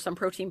grocery store, some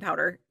protein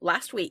powder,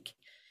 last week.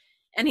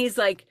 And he's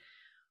like,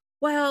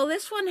 well,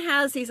 this one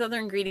has these other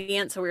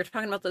ingredients. So we were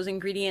talking about those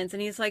ingredients.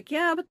 And he's like,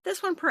 yeah, but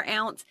this one per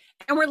ounce.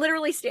 And we're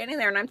literally standing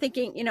there, and I'm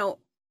thinking,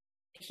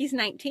 he's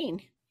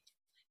 19.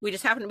 We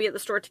just happened to be at the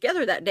store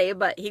together that day,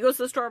 but he goes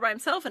to the store by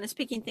himself and is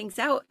picking things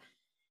out.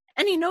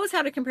 And he knows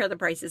how to compare the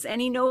prices,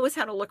 and he knows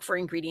how to look for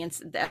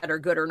ingredients that are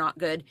good or not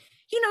good.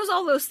 He knows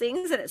all those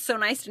things. And it's so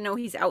nice to know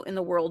he's out in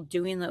the world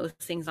doing those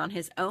things on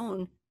his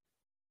own,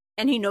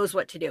 and he knows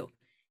what to do.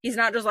 He's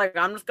not just like,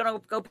 I'm just going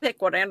to go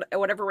pick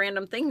whatever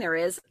random thing there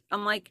is.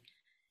 I'm like,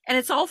 and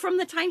it's all from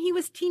the time he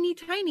was teeny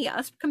tiny,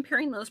 us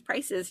comparing those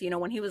prices,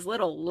 when he was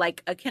little,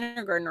 like a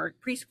kindergarten or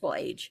preschool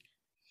age.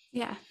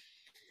 Yeah.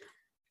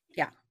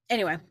 Yeah.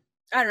 Anyway,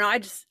 I don't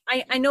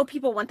know. I know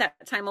people want that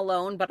time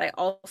alone, but I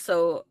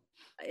also,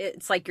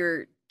 it's like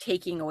you're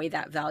taking away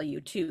that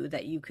value too,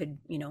 that you could,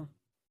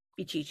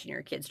 be teaching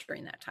your kids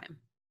during that time.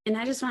 And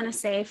I just want to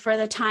say, for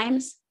the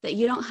times that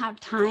you don't have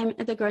time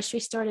at the grocery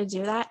store to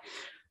do that,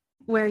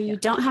 where you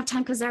don't have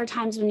time, because there are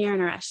times when you're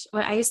in a rush.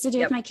 What I used to do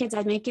with my kids,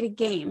 I'd make it a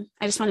game.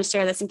 I just want to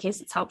share this in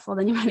case it's helpful.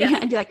 Then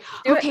I'd be like,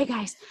 okay,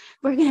 guys,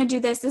 we're going to do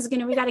this.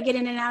 We got to get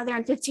in and out of there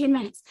in 15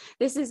 minutes.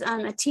 This is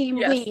a team.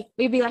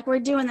 We'd be like, we're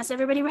doing this.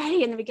 Everybody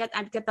ready? And then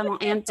I'd get them all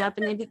amped up,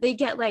 and they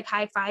get like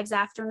high fives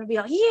after, and we'd be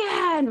like,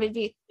 yeah. And we'd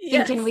be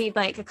thinking we'd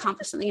like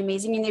accomplish something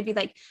amazing. And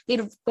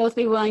they'd both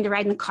be willing to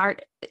ride in the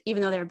cart,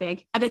 even though they're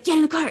big. I'd be like, get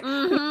in the cart.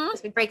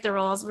 We break the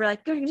rules. We're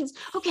like,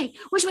 okay,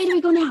 which way do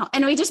we go now?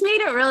 And we just made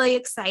it really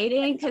exciting,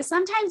 because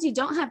sometimes you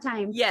don't have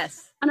time.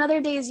 Yes. On other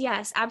days,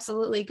 yes,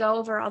 absolutely. Go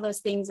over all those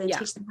things and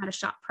teach them how to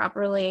shop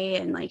properly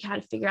and like how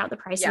to figure out the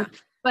pricing. Yeah.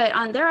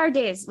 But there are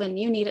days when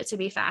you need it to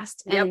be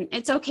fast, and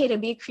it's okay to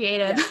be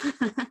creative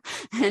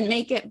and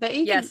make it, but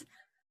you can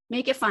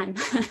make it fun.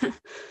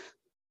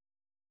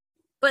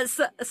 But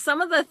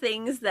some of the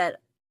things that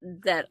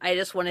I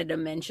just wanted to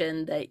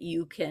mention that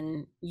you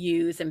can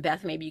use, and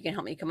Beth, maybe you can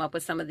help me come up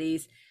with some of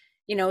these.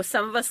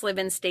 Some of us live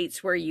in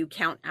states where you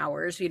count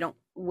hours. We don't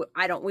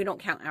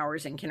count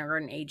hours in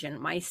kindergarten age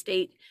in my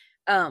state.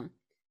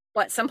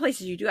 But some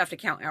places you do have to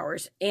count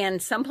hours,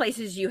 and some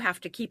places you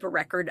have to keep a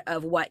record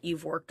of what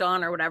you've worked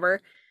on or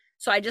whatever.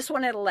 So I just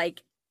wanted to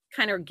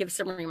kind of give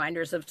some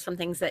reminders of some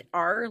things that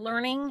are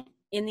learning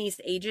in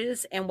these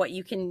ages, and what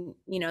you can,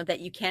 that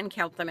you can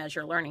count them as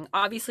you're learning.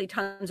 Obviously,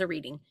 tons of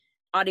reading,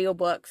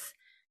 audiobooks,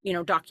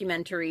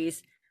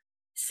 documentaries,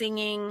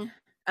 singing,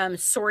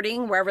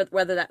 sorting,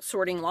 whether that's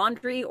sorting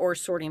laundry or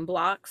sorting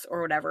blocks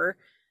or whatever.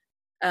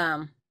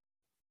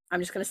 I'm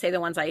just going to say the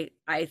ones I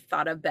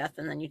thought of, Beth,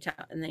 and then you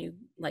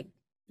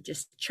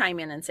just chime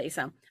in and say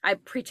some. I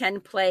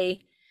pretend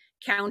play,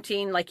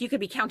 counting, like you could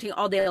be counting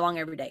all day long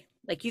every day.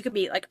 Like you could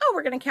be like, oh,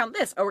 we're going to count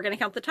this. Oh, we're going to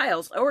count the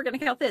tiles. Oh, we're going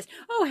to count this.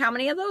 Oh, how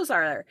many of those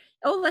are there?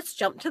 Oh, let's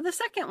jump to the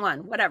second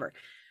one, whatever.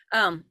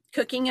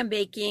 Cooking and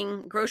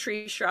baking,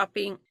 grocery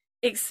shopping,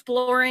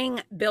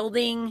 exploring,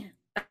 building,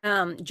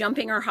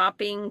 jumping or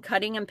hopping,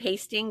 cutting and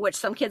pasting, which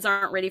some kids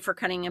aren't ready for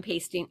cutting and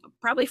pasting,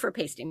 probably for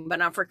pasting, but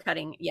not for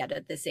cutting yet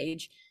at this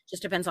age.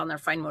 Just depends on their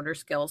fine motor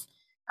skills.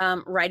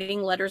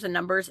 Writing letters and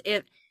numbers.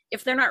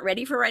 If they're not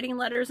ready for writing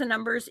letters and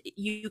numbers,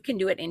 you can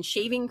do it in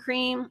shaving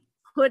cream,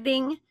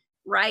 pudding,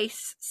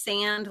 rice,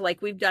 sand.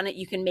 Like we've done it.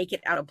 You can make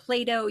it out of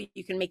Play-Doh.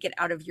 You can make it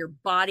out of your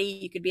body.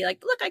 You could be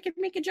like, look, I could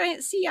make a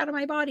giant C out of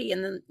my body.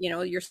 And then,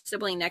 your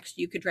sibling next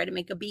to you could try to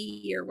make a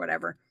bee or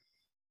whatever.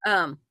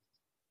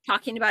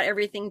 Talking about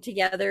everything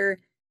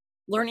together,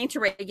 learning to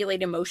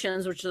regulate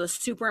emotions, which is a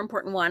super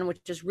important one,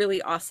 which is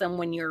really awesome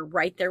when you're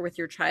right there with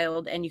your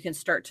child and you can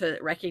start to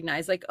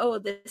recognize like, oh,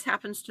 this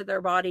happens to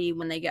their body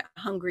when they get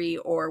hungry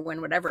or when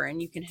whatever,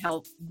 and you can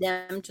help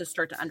them to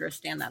start to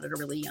understand that at a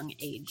really young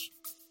age.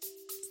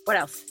 What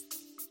else?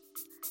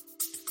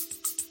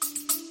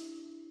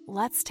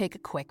 Let's take a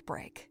quick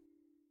break.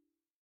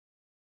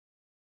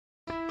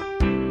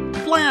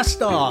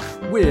 Blast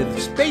off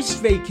with Space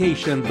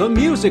Vacation the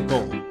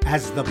Musical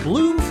as the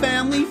Bloom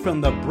family from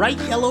the bright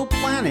yellow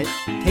planet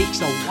takes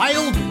a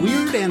wild,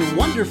 weird, and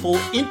wonderful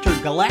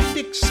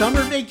intergalactic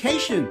summer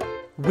vacation.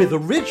 With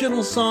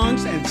original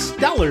songs and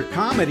stellar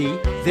comedy,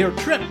 their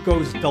trip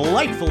goes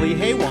delightfully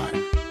haywire.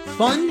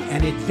 Fun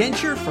and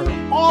adventure for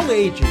all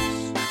ages.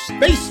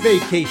 Space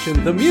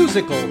Vacation the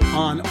Musical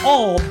on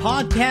all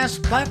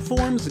podcast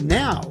platforms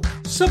now.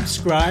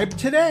 Subscribe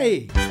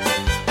today.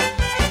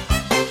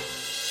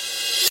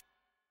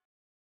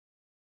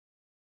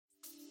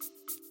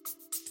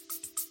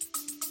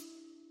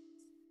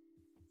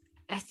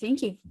 I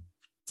think you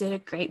did a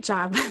great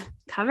job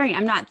covering.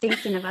 I'm not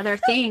thinking of other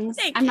things.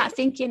 I'm not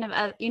thinking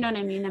of, you know what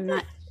I mean? I'm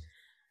not,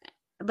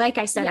 like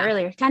I said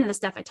earlier, kind of the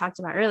stuff I talked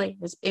about earlier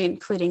was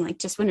including like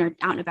just when you're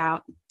out and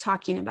about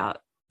talking about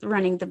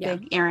running the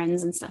big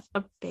errands and stuff.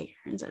 Oh, big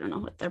errands. I don't know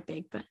what they're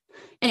big, but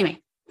anyway,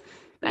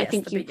 I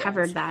think you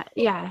covered that.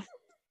 Yeah.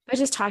 But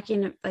just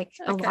talking like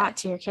a lot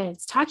to your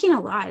kids. Talking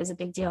a lot is a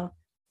big deal.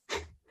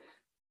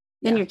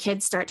 Then your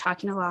kids start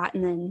talking a lot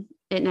and then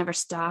it never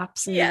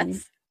stops. And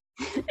then,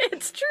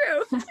 it's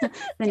true.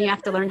 Then you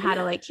have to learn how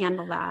to like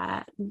handle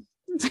that.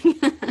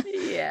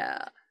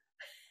 Yeah.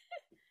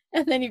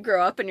 And then you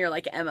grow up and you're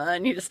like Emma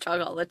and you just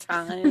talk all the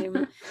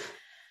time.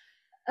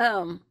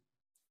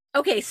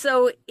 Okay,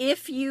 so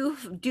if you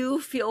do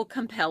feel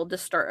compelled to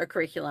start a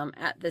curriculum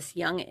at this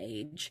young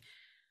age,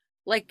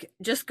 like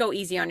just go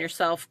easy on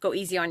yourself, go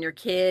easy on your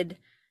kid.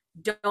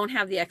 Don't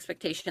have the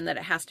expectation that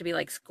it has to be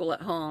like school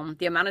at home.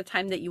 The amount of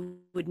time that you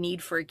would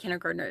need for a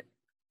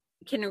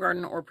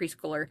kindergarten or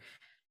preschooler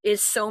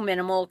is so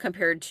minimal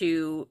compared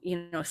to,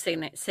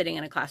 sitting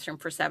in a classroom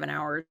for 7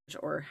 hours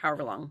or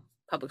however long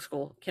public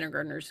school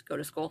kindergartners go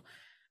to school.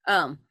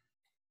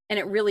 And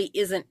it really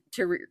isn't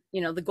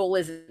the goal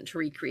isn't to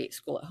recreate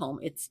school at home.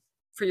 It's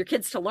for your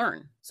kids to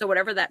learn. So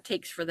whatever that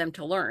takes for them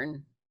to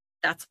learn,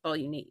 that's all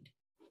you need.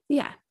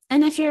 Yeah.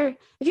 And if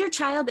your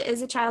child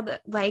is a child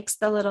that likes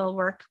the little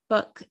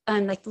workbook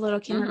and like the little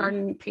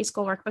kindergarten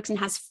preschool workbooks and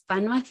has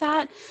fun with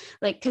that,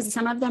 like, cause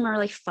some of them are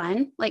really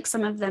fun. Like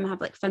some of them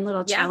have like fun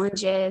little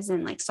challenges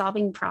and like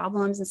solving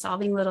problems and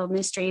solving little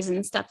mysteries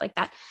and stuff like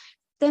that.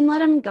 Then let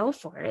them go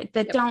for it.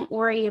 But don't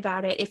worry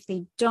about it. If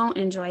they don't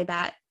enjoy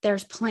that,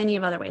 there's plenty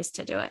of other ways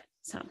to do it.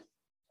 So.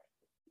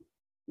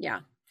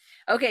 Yeah.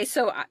 Okay.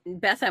 So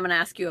Beth, I'm going to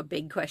ask you a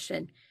big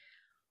question.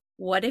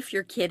 What if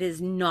your kid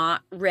is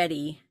not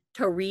ready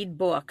to read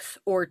books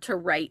or to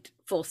write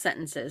full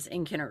sentences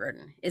in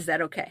kindergarten? Is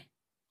that okay?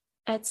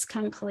 It's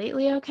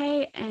completely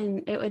okay.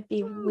 And it would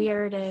be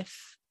weird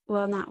if,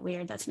 well, not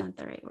weird. That's not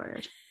the right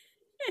word.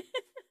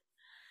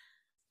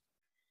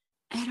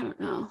 I don't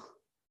know.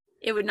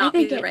 It would not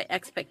be the right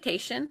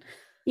expectation.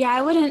 Yeah,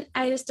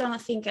 I just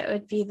don't think it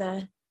would be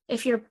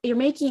if you're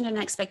making an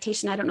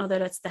expectation, I don't know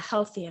that it's the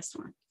healthiest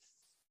one.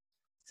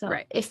 So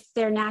if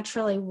they're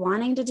naturally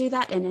wanting to do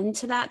that and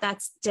into that,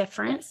 that's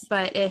different. Yes.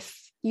 But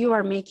if you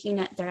are making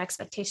it their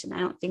expectation, I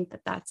don't think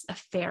that that's a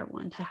fair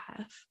one to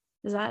have.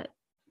 Does that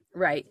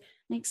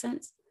make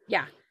sense?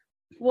 Yeah.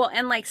 Well,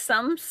 and like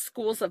some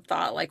schools of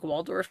thought, like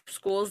Waldorf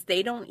schools,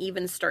 they don't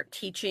even start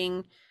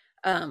teaching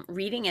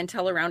reading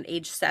until around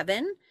age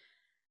 7.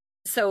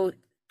 So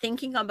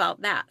thinking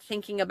about now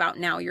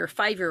your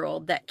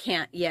 5-year-old that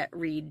can't yet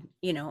read,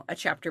 a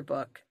chapter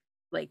book,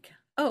 like,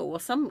 oh, well,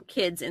 some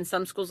kids in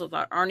some schools of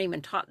thought aren't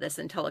even taught this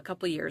until a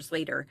couple years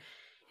later.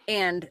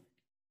 And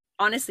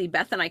honestly,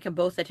 Beth and I can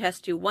both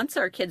attest to, once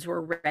our kids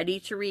were ready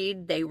to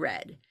read, they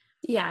read.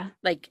 Yeah.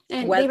 Like,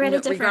 and they read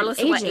at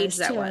regardless of what age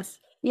that was.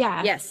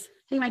 Yeah. Yes.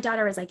 I think my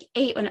daughter was like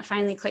 8 when it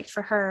finally clicked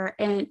for her.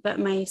 But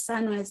my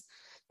son was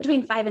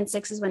between 5 and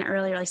 6 is when it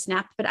really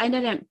snapped, but I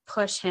didn't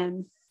push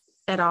him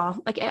at all.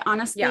 Like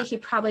honestly, he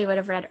probably would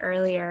have read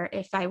earlier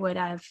if I would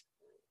have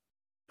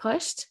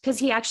pushed, because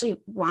he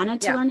actually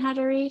wanted to learn how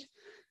to read.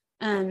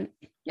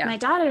 My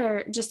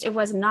daughter it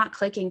was not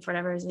clicking for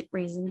whatever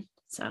reason.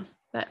 So,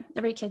 but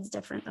every kid's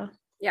different though.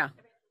 Yeah.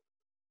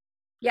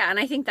 Yeah. And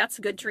I think that's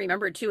good to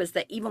remember too, is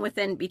that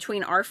even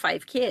between our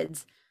 5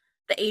 kids,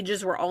 the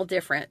ages were all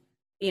different,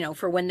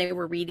 for when they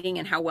were reading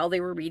and how well they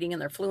were reading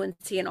and their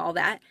fluency and all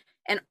that.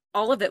 And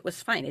all of it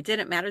was fine. It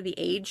didn't matter the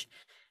age.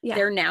 Yeah.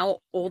 They're now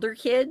older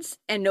kids,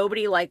 and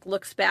nobody like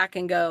looks back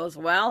and goes,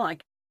 well, I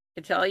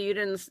could tell you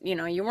didn't,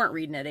 you weren't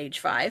reading at age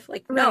 5.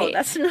 Like, no, Right.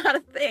 that's not a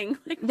thing.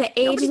 Like, the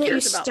age nobody that you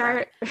cares about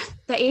start,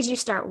 the age you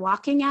start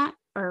walking at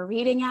or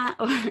reading at,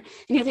 or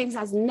things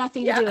has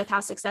nothing to do with how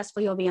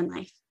successful you'll be in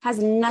life. Has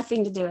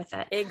nothing to do with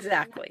it.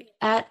 Exactly.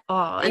 At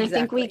all. And Exactly. I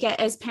think we get,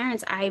 as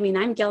parents,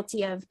 I'm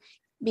guilty of,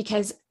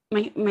 because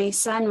my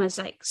son was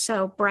like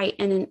so bright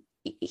and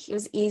he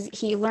was easy.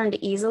 He learned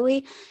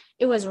easily.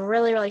 It was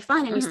really, really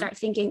fun. And you start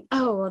thinking,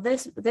 oh, well,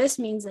 this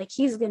means like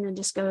he's going to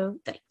just go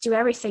do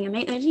everything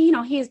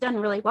amazing. He's done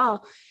really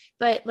well.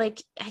 But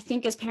like, I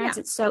think as parents,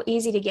 it's so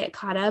easy to get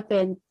caught up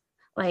in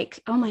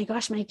like, oh my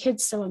gosh, my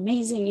kid's so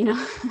amazing,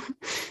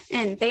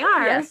 and they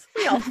are. Yes,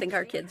 we all think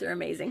our kids are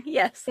amazing.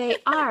 Yes, they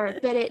are.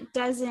 But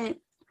it's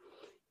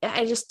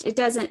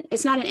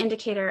not an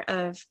indicator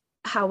of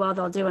how well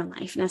they'll do in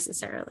life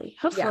necessarily.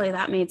 Hopefully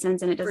that made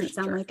sense, and it doesn't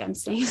sound like I'm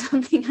saying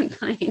something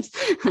unkind.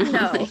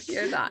 No,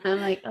 you're not.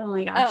 I'm like, oh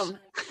my gosh.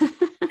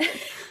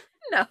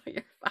 No,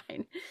 you're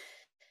fine.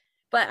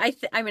 But I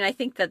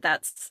think that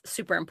that's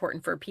super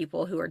important for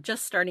people who are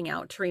just starting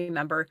out to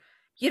remember.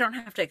 You don't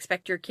have to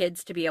expect your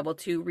kids to be able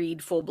to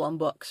read full-blown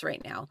books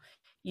right now.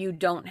 You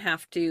don't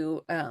have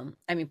to,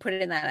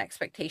 putting that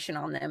expectation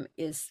on them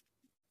is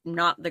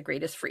not the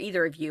greatest for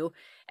either of you,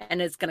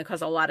 and it's going to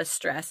cause a lot of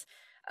stress.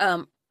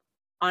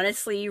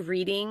 Honestly,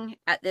 reading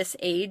at this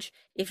age,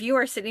 if you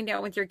are sitting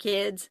down with your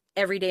kids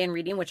every day and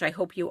reading, which I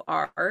hope you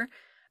are,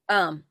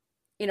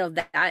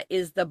 that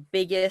is the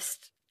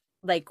biggest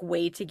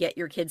way to get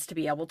your kids to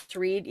be able to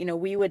read.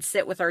 We would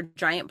sit with our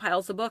giant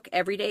piles of book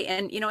every day,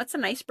 and it's a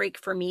nice break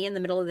for me in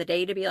the middle of the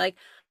day to be like,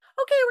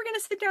 okay, we're going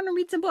to sit down and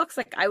read some books.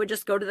 Like, I would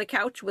just go to the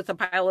couch with a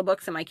pile of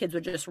books, and my kids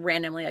would just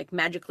randomly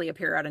magically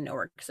appear out of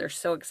nowhere because they're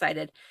so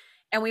excited.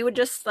 And we would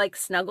just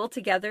snuggle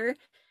together.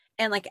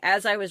 And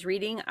as I was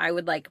reading, I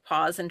would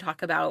pause and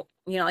talk about,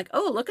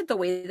 oh, look at the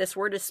way this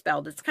word is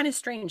spelled. It's kind of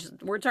strange.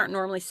 Words aren't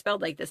normally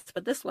spelled like this,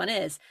 but this one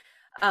is.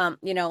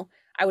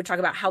 I would talk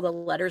about how the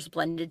letters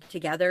blended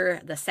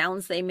together, the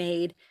sounds they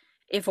made,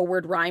 if a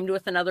word rhymed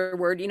with another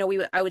word.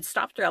 I would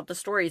stop throughout the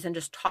stories and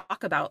just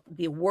talk about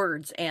the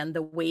words and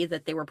the way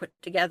that they were put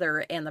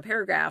together and the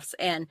paragraphs,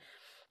 and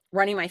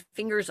running my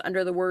fingers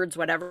under the words,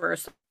 whatever,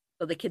 so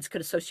the kids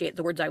could associate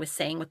the words I was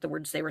saying with the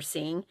words they were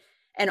seeing.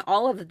 And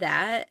all of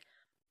that,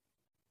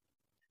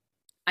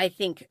 I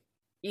think,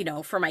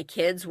 for my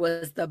kids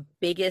was the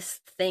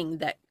biggest thing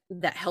that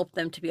helped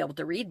them to be able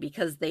to read,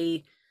 because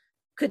they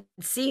could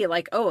see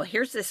oh,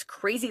 here's this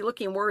crazy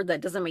looking word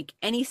that doesn't make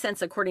any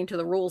sense according to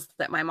the rules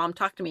that my mom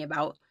talked to me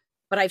about,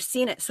 but I've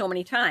seen it so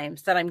many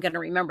times that I'm going to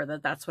remember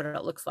that that's what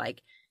it looks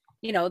like.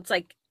 It's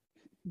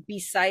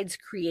besides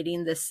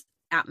creating this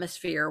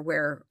atmosphere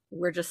where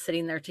we're just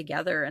sitting there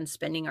together and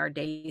spending our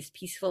days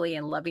peacefully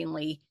and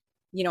lovingly,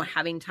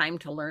 having time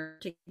to learn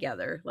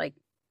together.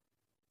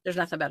 There's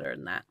nothing better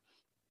than that.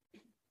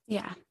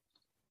 Yeah,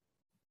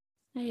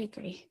 I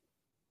agree.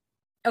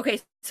 Okay,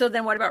 so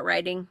then what about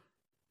writing?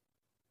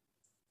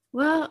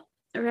 Well,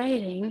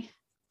 writing.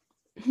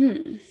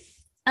 What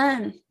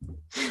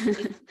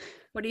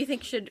do you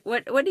think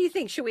what do you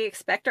think? Should we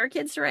expect our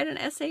kids to write an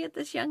essay at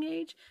this young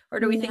age? Or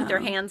do we think their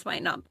hands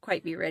might not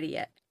quite be ready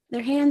yet?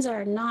 Their hands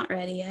are not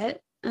ready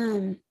yet.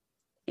 And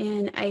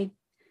I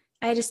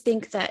just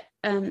think that,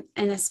 I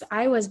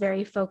was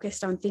very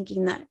focused on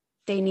thinking that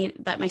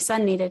that my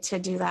son needed to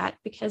do that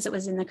because it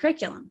was in the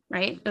curriculum,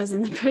 right? It was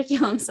in the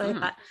curriculum. So I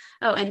thought,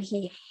 and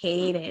he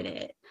hated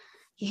it.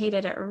 He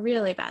hated it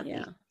really badly.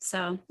 Yeah.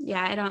 So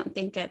yeah, I don't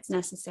think it's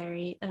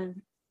necessary.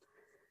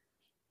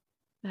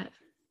 But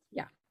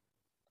yeah,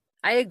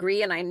 I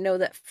agree. And I know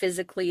that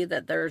physically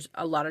that there's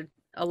a lot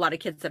of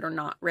kids that are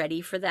not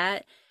ready for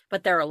that,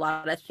 but there are a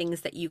lot of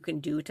things that you can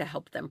do to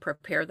help them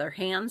prepare their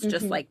hands,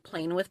 just like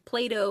playing with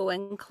Play-Doh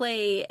and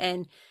clay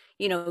and,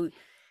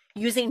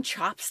 using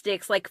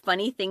chopsticks,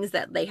 funny things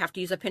that they have to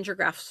use a pincher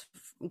grasp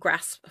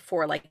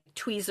for,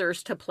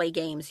 tweezers to play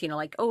games,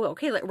 oh,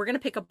 okay, we're going to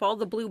pick up all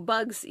the blue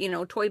bugs,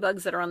 toy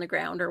bugs that are on the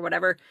ground or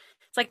whatever.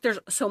 It's there's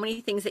so many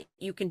things that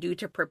you can do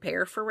to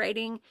prepare for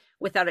writing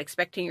without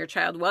expecting your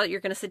child, well, you're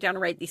going to sit down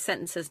and write these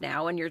sentences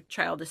now, and your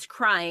child is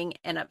crying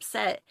and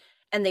upset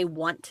and they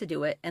want to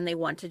do it and they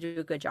want to do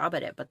a good job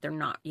at it, but they're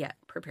not yet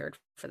prepared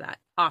for that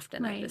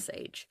often at this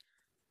age.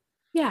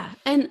 Yeah.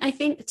 And I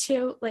think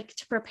too,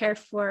 to prepare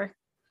for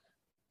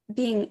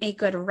being a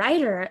good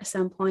writer at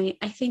some point,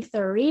 I think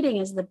the reading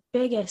is the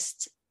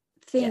biggest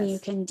thing you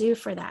can do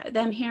for that.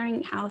 Them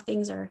hearing how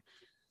things are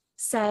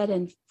said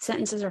and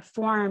sentences are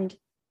formed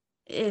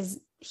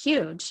is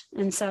huge.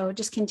 And so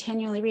just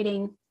continually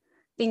reading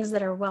things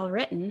that are well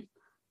written.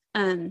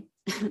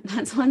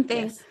 That's one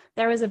thing. Yes.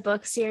 There was a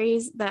book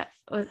series that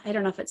was, I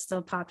don't know if it's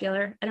still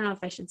popular. I don't know if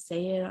I should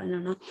say it. I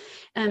don't know.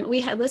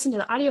 We had listened to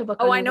the audiobook.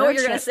 Oh, I know what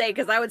you're going to say,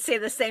 because I would say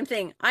the same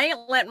thing. I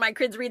ain't letting my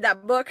kids read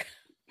that book.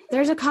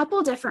 There's a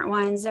couple different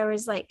ones. There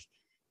was like,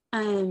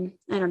 I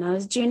don't know, it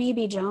was Junie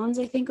B. Jones,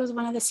 I think was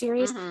one of the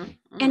series,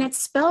 and it's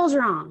spelled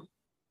wrong.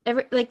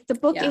 Like the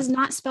book is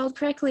not spelled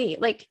correctly.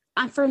 Like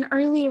for an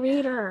early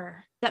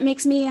reader, that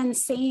makes me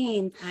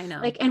insane. I know.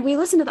 Like, and we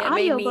listened to the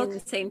audiobook. Made me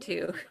insane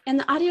too. And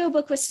the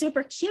audiobook was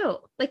super cute.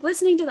 Like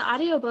listening to the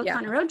audiobook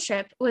on a road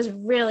trip was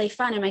really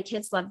fun. And my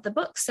kids loved the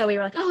book. So we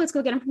were like, oh, let's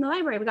go get them from the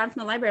library. We got them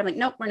from the library. I'm like,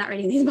 nope, we're not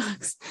reading these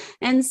books.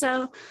 And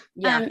so,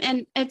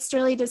 and it's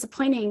really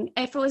disappointing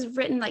if it was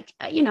written like,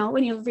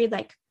 when you read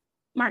like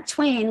Mark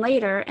Twain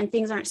later and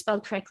things aren't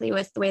spelled correctly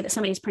with the way that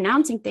somebody's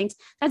pronouncing things,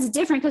 that's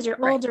different because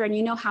you're older and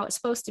you know how it's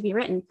supposed to be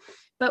written.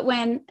 But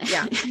when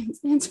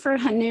it's for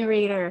a new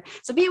reader,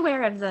 so be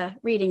aware of the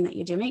reading that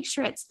you do. Make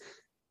sure it's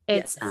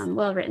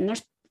well written.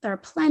 There are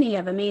plenty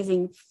of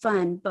amazing,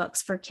 fun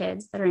books for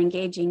kids that are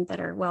engaging, that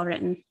are well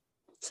written.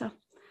 So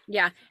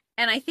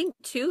and I think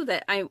too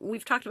that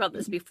we've talked about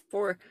this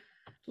before,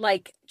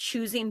 like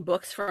choosing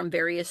books from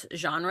various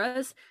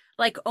genres.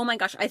 Like, oh my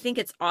gosh, I think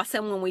it's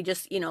awesome when we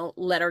just,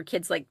 let our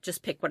kids like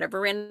just pick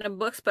whatever random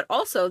books, but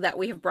also that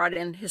we have brought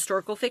in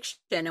historical fiction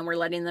and we're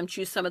letting them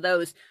choose some of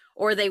those,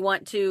 or they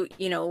want to,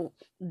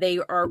 they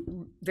are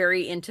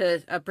very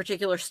into a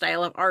particular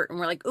style of art and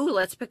we're like, ooh,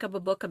 let's pick up a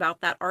book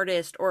about that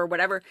artist or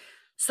whatever,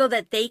 so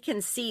that they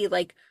can see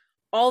like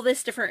all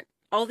these different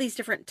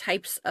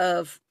types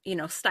of,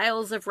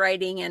 styles of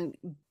writing and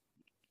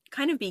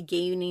kind of be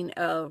gaining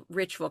a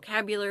rich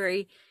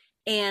vocabulary,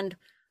 and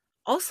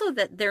also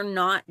that they're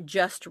not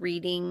just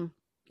reading,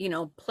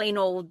 plain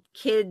old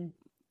kid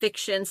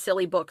fiction,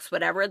 silly books,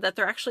 whatever, that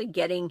they're actually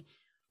getting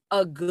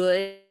a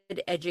good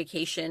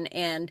education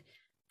and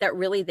that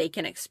really they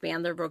can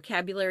expand their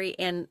vocabulary.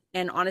 And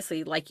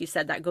honestly, like you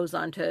said, that goes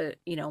on to,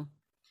 to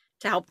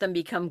help them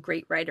become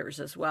great writers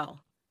as well.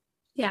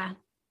 Yeah.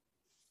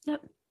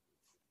 Yep.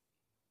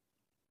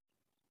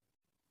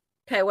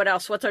 Okay. What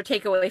else? What's our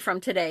takeaway from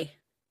today?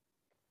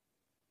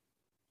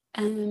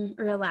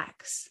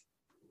 Relax.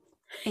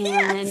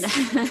 And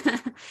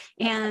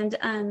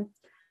and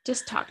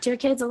just talk to your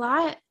kids a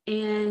lot,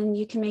 and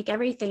you can make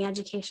everything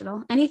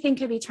educational. Anything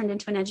could be turned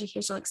into an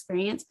educational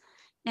experience,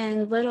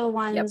 and little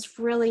ones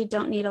really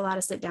don't need a lot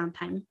of sit down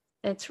time.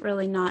 It's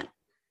really not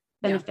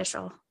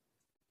beneficial.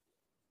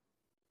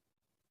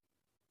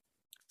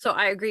 So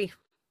I agree.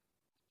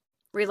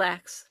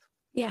 Relax.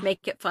 Yeah.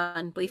 Make it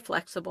fun. Be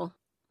flexible.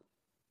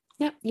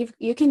 Yep.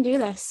 You can do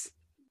this.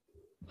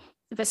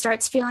 If it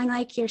starts feeling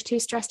like you're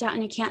too stressed out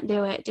and you can't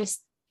do it,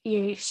 just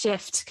you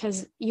shift,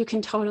 because you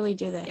can totally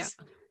do this.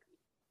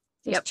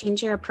 Just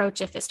change your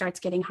approach if it starts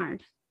getting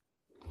hard.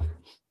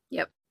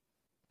 Yep,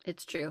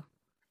 it's true.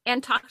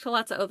 And talk to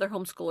lots of other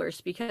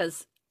homeschoolers,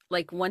 because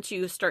like once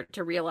you start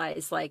to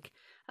realize like,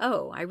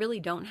 oh, I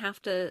really don't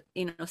have to,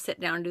 sit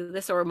down and do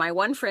this. Or my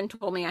one friend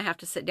told me I have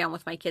to sit down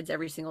with my kids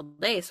every single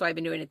day, so I've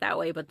been doing it that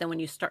way. But then when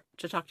you start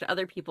to talk to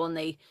other people and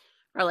they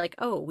are like,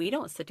 oh, we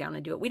don't sit down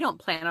and do it. We don't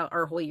plan out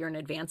our whole year in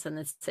advance and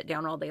then sit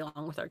down all day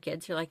long with our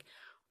kids. You're like,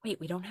 wait,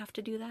 we don't have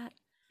to do that?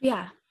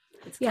 Yeah.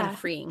 It's kind of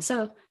freeing.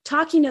 So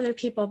talking to other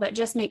people, but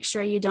just make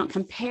sure you don't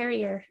compare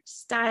your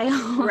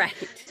style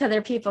to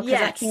other people, because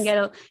that can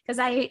get, because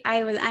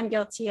I'm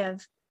guilty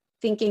of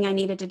thinking I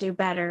needed to do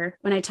better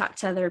when I talk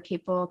to other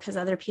people, because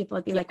other people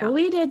would be like, well,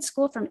 we did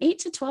school from 8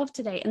 to 12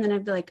 today. And then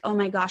I'd be like, oh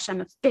my gosh,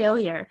 I'm a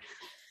failure.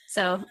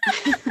 So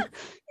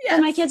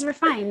and my kids were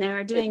fine. They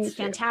were doing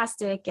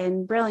fantastic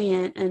and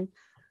brilliant. And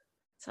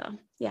so,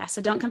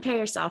 so don't compare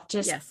yourself,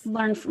 just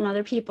learn from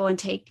other people and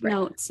take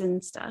notes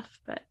and stuff.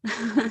 But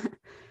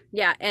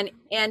and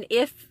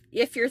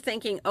if you're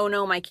thinking, oh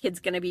no, my kid's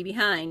going to be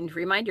behind,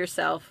 remind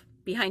yourself,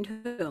 behind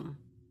whom?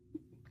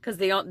 Because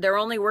they're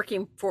only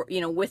working for,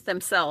 with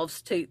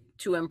themselves to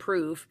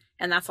improve.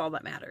 And that's all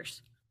that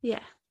matters.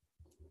 Yeah.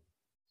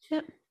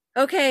 Yep.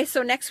 Okay,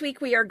 so next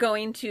week we are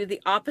going to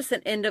the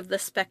opposite end of the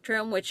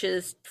spectrum, which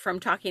is from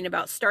talking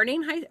about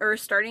starting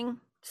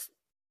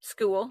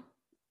school,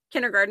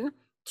 kindergarten,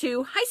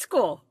 to high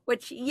school,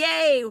 which,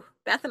 yay,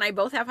 Beth and I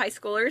both have high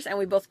schoolers, and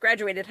we both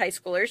graduated high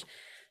schoolers.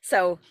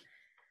 So,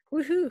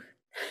 woohoo.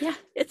 Yeah.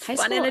 It's high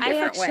fun school, in a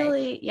different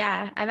way.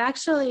 Yeah, I've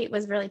actually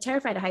was really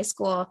terrified of high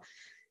school,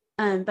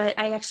 but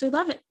I actually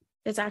love it.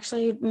 It's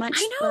actually much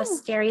less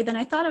scary than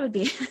I thought it would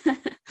be.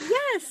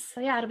 Yes.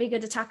 So yeah, it'll be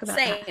good to talk about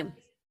that. Same.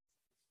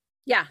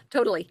 Yeah,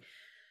 totally.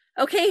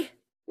 Okay.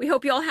 We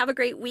hope you all have a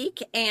great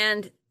week.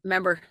 And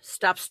remember,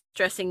 stop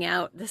stressing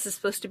out. This is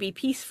supposed to be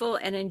peaceful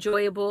and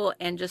enjoyable,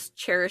 and just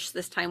cherish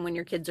this time when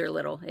your kids are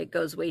little. It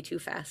goes way too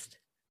fast.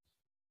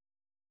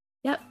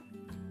 Yep.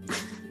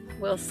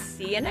 We'll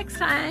see you next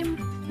time.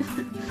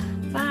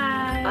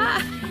 Bye.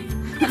 Bye.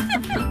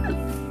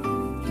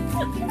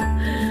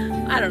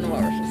 I don't know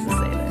what we're supposed to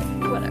say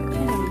there. Whatever.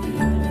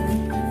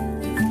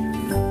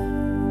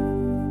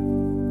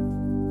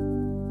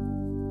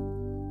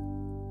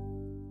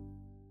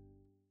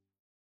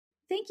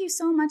 Thank you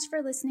so much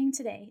for listening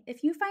today.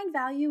 If you find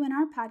value in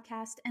our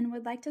podcast and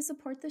would like to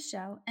support the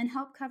show and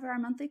help cover our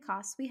monthly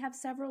costs, we have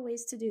several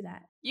ways to do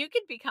that. You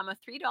could become a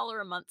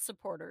 $3 a month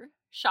supporter,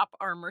 shop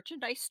our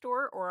merchandise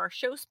store or our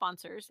show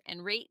sponsors,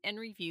 and rate and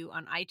review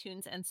on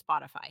iTunes and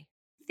Spotify.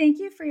 Thank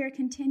you for your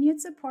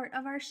continued support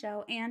of our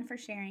show and for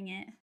sharing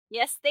it.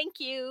 Yes, thank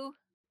you.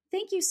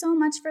 Thank you so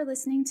much for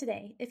listening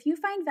today. If you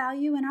find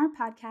value in our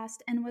podcast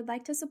and would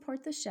like to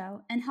support the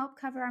show and help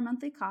cover our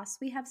monthly costs,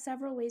 we have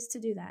several ways to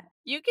do that.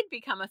 You could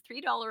become a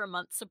 $3 a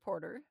month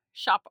supporter,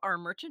 shop our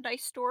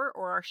merchandise store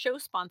or our show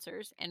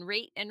sponsors, and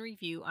rate and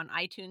review on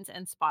iTunes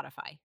and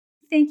Spotify.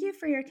 Thank you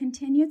for your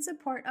continued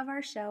support of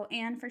our show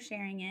and for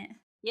sharing it.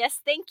 Yes,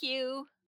 thank you.